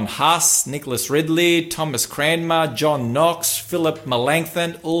 John Huss, Nicholas Ridley, Thomas Cranmer, John Knox, Philip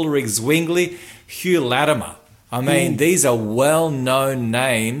Melanchthon, Ulrich Zwingli, Hugh Latimer. I mean, these are well-known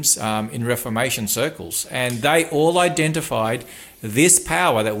names in Reformation circles, and they all identified this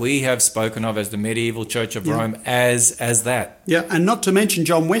power that we have spoken of as the medieval Church of Rome as that. Yeah, and not to mention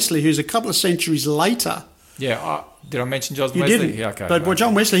John Wesley, who's a couple of centuries later. Yeah, did I mention John Wesley? You didn't. Yeah, okay. But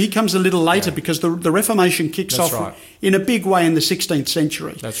John Wesley, he comes a little later because the Reformation kicks off in a big way in the 16th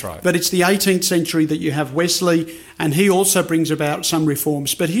century. That's right. But it's the 18th century that you have Wesley, and he also brings about some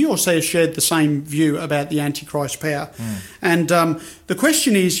reforms. But he also shared the same view about the Antichrist power. And the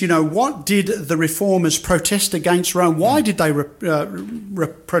question is, what did the reformers protest against Rome? Why did they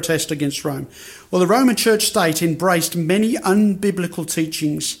protest against Rome? Well, the Roman Church state embraced many unbiblical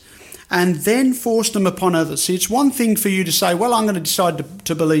teachings and then forced them upon others. See, it's one thing for you to say, well, I'm going to decide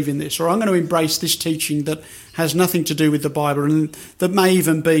to believe in this, or I'm going to embrace this teaching that has nothing to do with the Bible and that may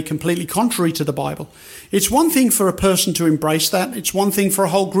even be completely contrary to the Bible. It's one thing for a person to embrace that. It's one thing for a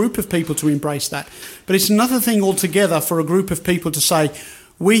whole group of people to embrace that. But it's another thing altogether for a group of people to say,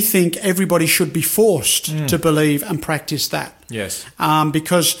 we think everybody should be forced to believe and practice that. Yes.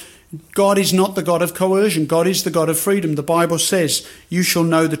 Because God is not the God of coercion. God is the God of freedom. The Bible says, you shall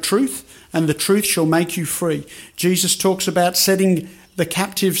know the truth, and the truth shall make you free. Jesus talks about setting the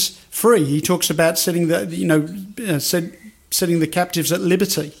captives free. He talks about setting setting the captives at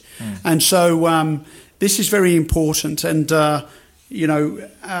liberty. And so this is very important. And,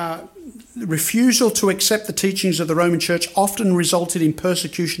 refusal to accept the teachings of the Roman Church often resulted in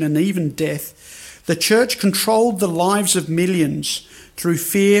persecution and even death. The Church controlled the lives of millions through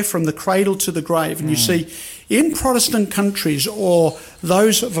fear from the cradle to the grave. And you see, in Protestant countries, or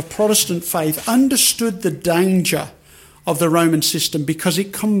those of a Protestant faith, understood the danger of the Roman system because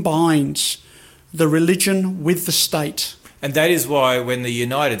it combines the religion with the state. And that is why when the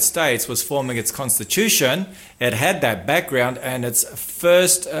United States was forming its constitution, it had that background, and its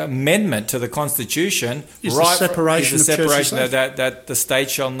first amendment to the constitution Is the separation of church and state. that the state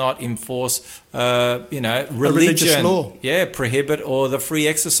shall not enforce, religious religion, law. prohibit or the free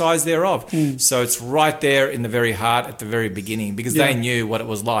exercise thereof. So it's right there in the very heart at the very beginning, because they knew what it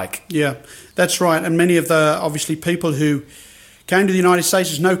was like. Yeah, that's right. And many of the, obviously, people who came to the United States,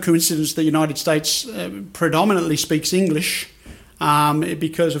 it's no coincidence the United States predominantly speaks English,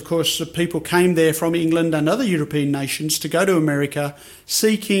 because, of course, people came there from England and other European nations to go to America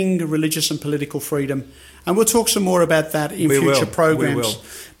seeking religious and political freedom. And we'll talk some more about that in future programs. We will.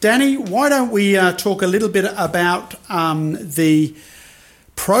 Danny, why don't we talk a little bit about the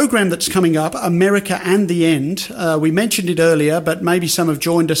program that's coming up, America and the End. We mentioned it earlier, but maybe some have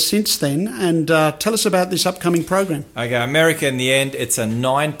joined us since then. And tell us about this upcoming program. Okay, America in the End, it's a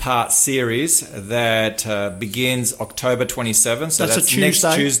 9-part series that begins October 27th. So that's a Tuesday. Next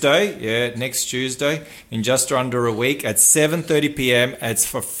Tuesday. Yeah, next Tuesday in just under a week at 7:30 p.m. It's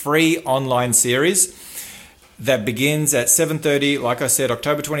for free online series that begins at 7:30, like I said,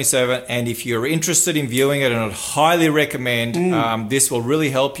 October 27th. And if you're interested in viewing it, and I'd highly recommend, this will really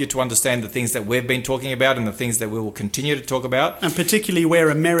help you to understand the things that we've been talking about and the things that we will continue to talk about. And particularly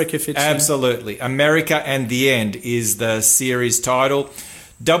where America fits in. Absolutely. America and the End is the series title.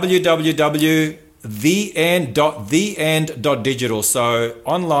 www.theend.digital. So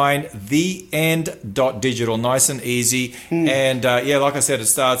online, theend.digital, nice and easy. And like I said, it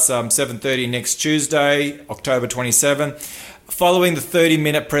starts 7:30 next Tuesday, October 27. Following the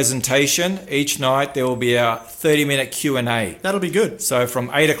 30-minute presentation, each night there will be a 30-minute Q&A. That'll be good. So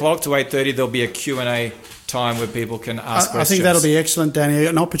from 8 o'clock to 8:30, there'll be a Q&A time where people can ask questions. I think that'll be excellent, Danny.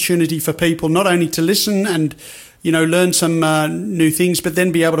 An opportunity for people not only to listen and learn some new things, but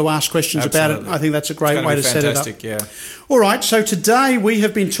then be able to ask questions about it. I think that's a great way to set it up. Yeah. All right, so today we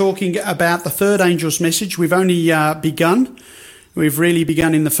have been talking about the third angel's message. We've only begun. We've really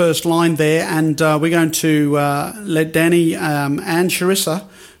begun in the first line there, and we're going to let Danny and Charissa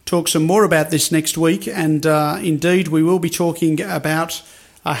talk some more about this next week. And indeed, we will be talking about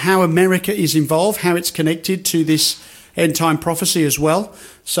how America is involved, how it's connected to this end-time prophecy as well.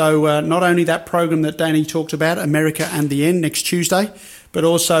 So not only that program that Danny talked about, America and the End, next Tuesday, but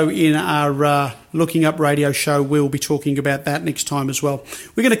also in our Looking Up radio show, we'll be talking about that next time as well.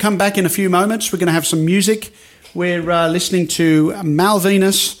 We're going to come back in a few moments. We're going to have some music. We're listening to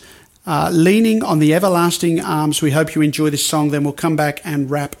Malvinas, Leaning on the Everlasting Arms. We hope you enjoy this song. Then we'll come back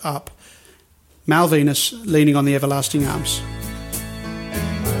and wrap up. Malvinas, Leaning on the Everlasting Arms.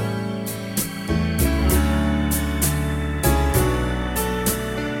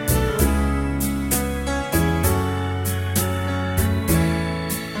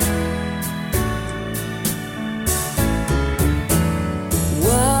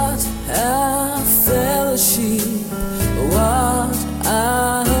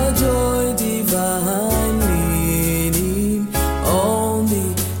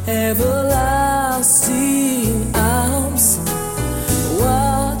 Everlasting arms.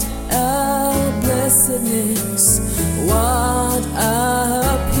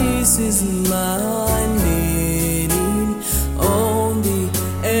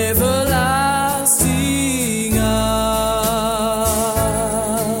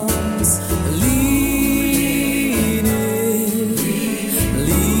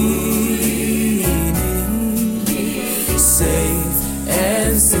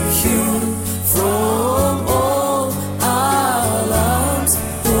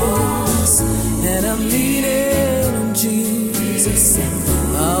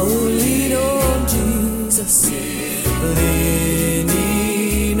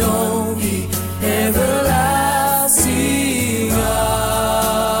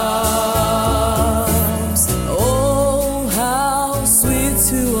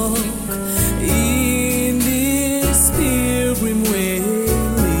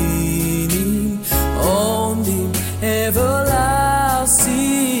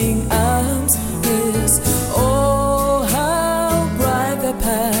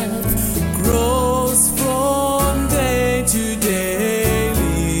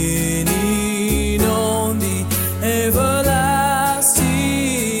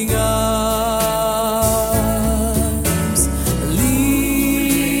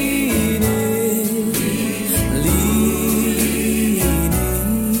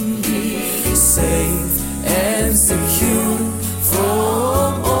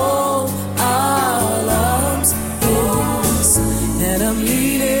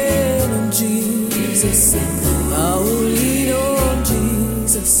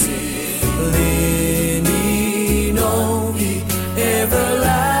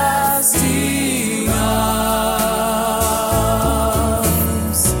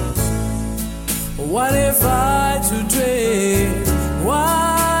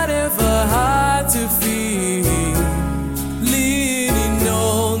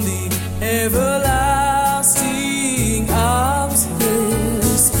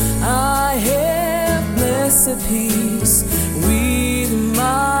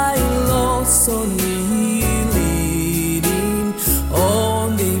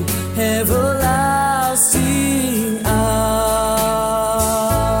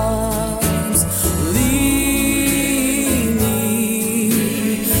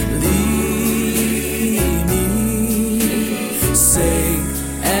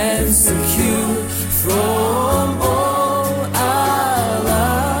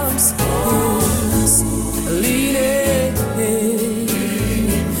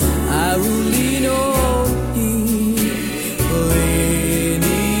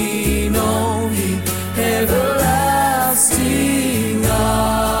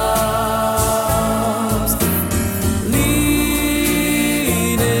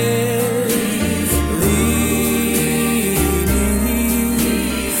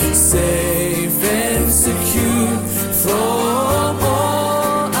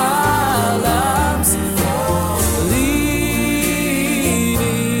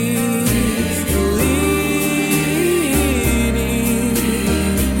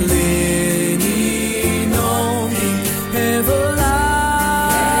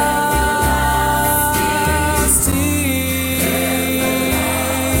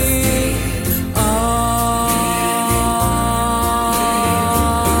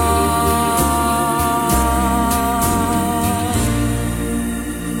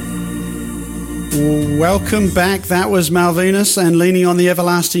 Welcome back. That was Malvinus and Leaning on the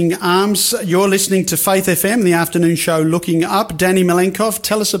Everlasting Arms. You're listening to Faith FM, the afternoon show Looking Up. Danny Milenkov,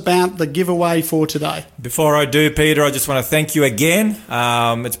 tell us about the giveaway for today. Before I do, Peter, I just want to thank you again.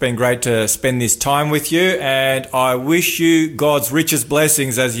 It's been great to spend this time with you, and I wish you God's richest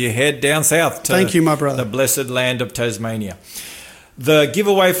blessings as you head down south to Thank you, my brother. the blessed land of Tasmania. The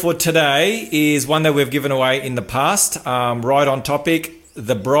giveaway for today is one that we've given away in the past, right on topic.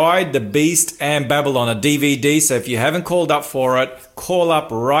 The Bride, the Beast and Babylon, a DVD. So if you haven't called up for it, call up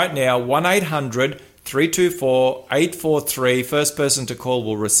right now, 1-800-324-843. First person to call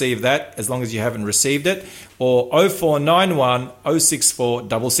will receive that as long as you haven't received it. Or 0491 064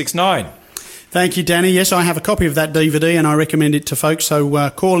 669. Thank you, Danny. Yes, I have a copy of that DVD and I recommend it to folks. So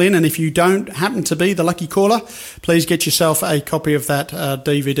call in, and if you don't happen to be the lucky caller, please get yourself a copy of that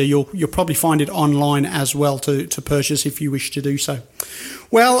DVD. You'll probably find it online as well to purchase if you wish to do so.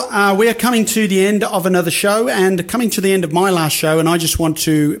 Well, we are coming to the end of another show and coming to the end of my last show, and I just want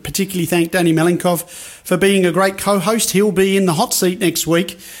to particularly thank Danny Milenkov for being a great co-host. He'll be in the hot seat next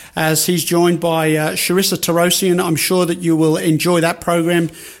week as he's joined by Sharissa Tarosian. I'm sure that you will enjoy that program.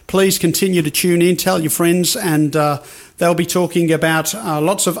 Please continue to tune in, tell your friends, and they'll be talking about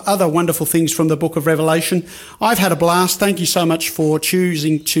lots of other wonderful things from the book of Revelation. I've had a blast. Thank you so much for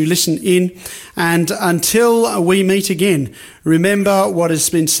choosing to listen in. And until we meet again, remember what has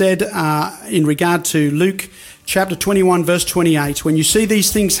been said in regard to Luke chapter 21, verse 28. When you see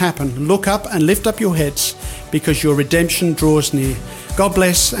these things happen, look up and lift up your heads, because your redemption draws near. God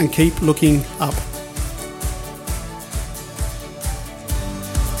bless, and keep looking up.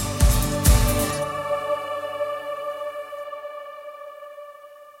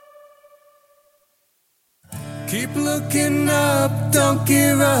 Keep looking up, don't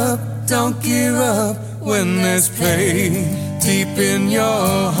give up, don't give up when there's pain deep in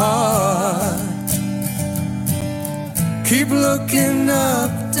your heart. Keep looking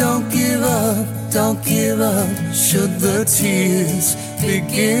up, don't give up, don't give up should the tears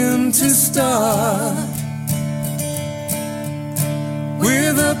begin to start.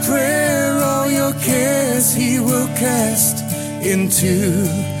 With a prayer all your cares He will cast into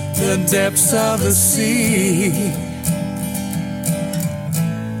the depths of the sea.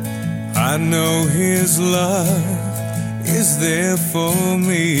 I know His love is there for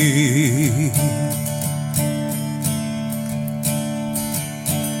me.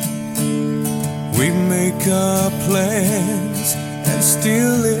 We make our plans, and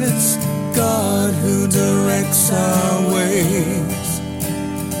still it's God who directs our ways.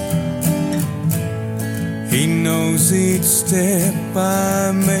 He knows each step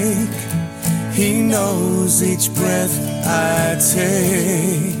I make, He knows each breath I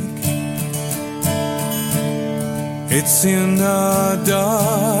take. It's in our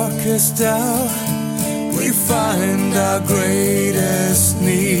darkest hour we find our greatest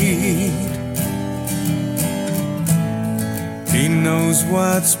need. He knows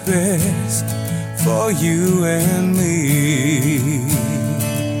what's best for you and me.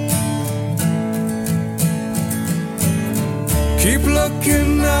 Keep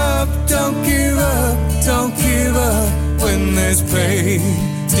looking up, don't give up, don't give up when there's pain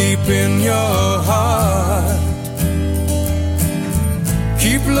deep in your heart.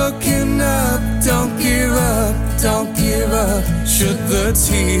 Keep looking up, don't give up, don't give up should the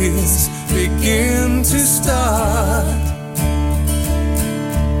tears begin to start.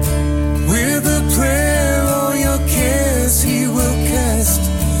 With a prayer all your cares He will cast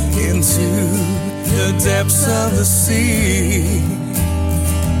into the depths of the sea.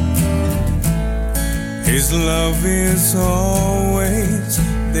 His love is always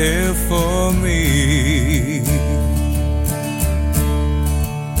there for me.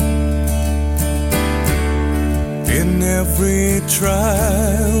 In every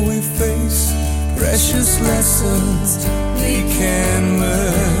trial we face, precious lessons we can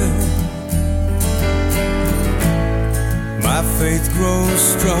learn. My faith grows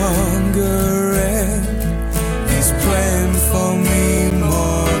stronger and His plan for me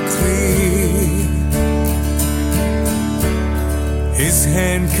more clear. His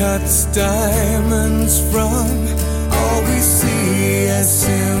hand cuts diamonds from all we see as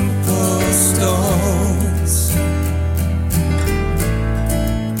simple stones.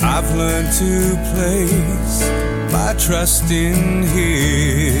 I've learned to place my trust in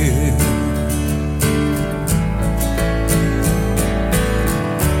Him.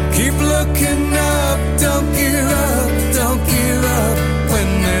 Keep looking up, don't give up, don't give up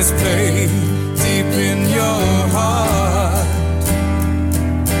when there's pain deep in your heart.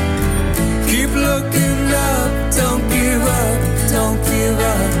 Keep looking up, don't give up, don't give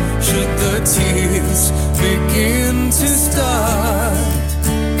up should the tears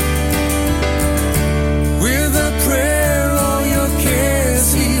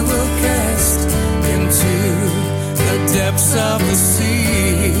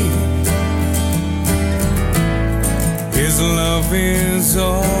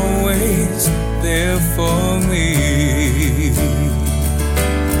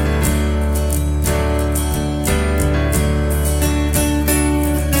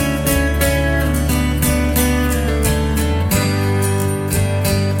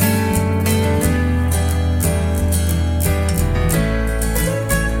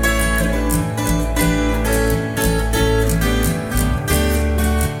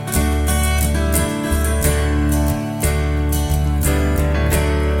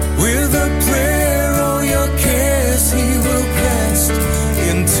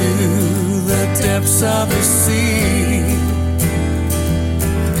depths of the sea.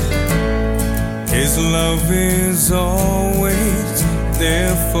 His love is always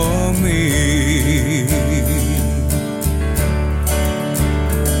there for me.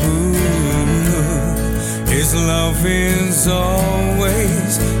 Ooh, His love is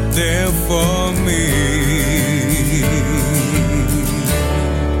always there for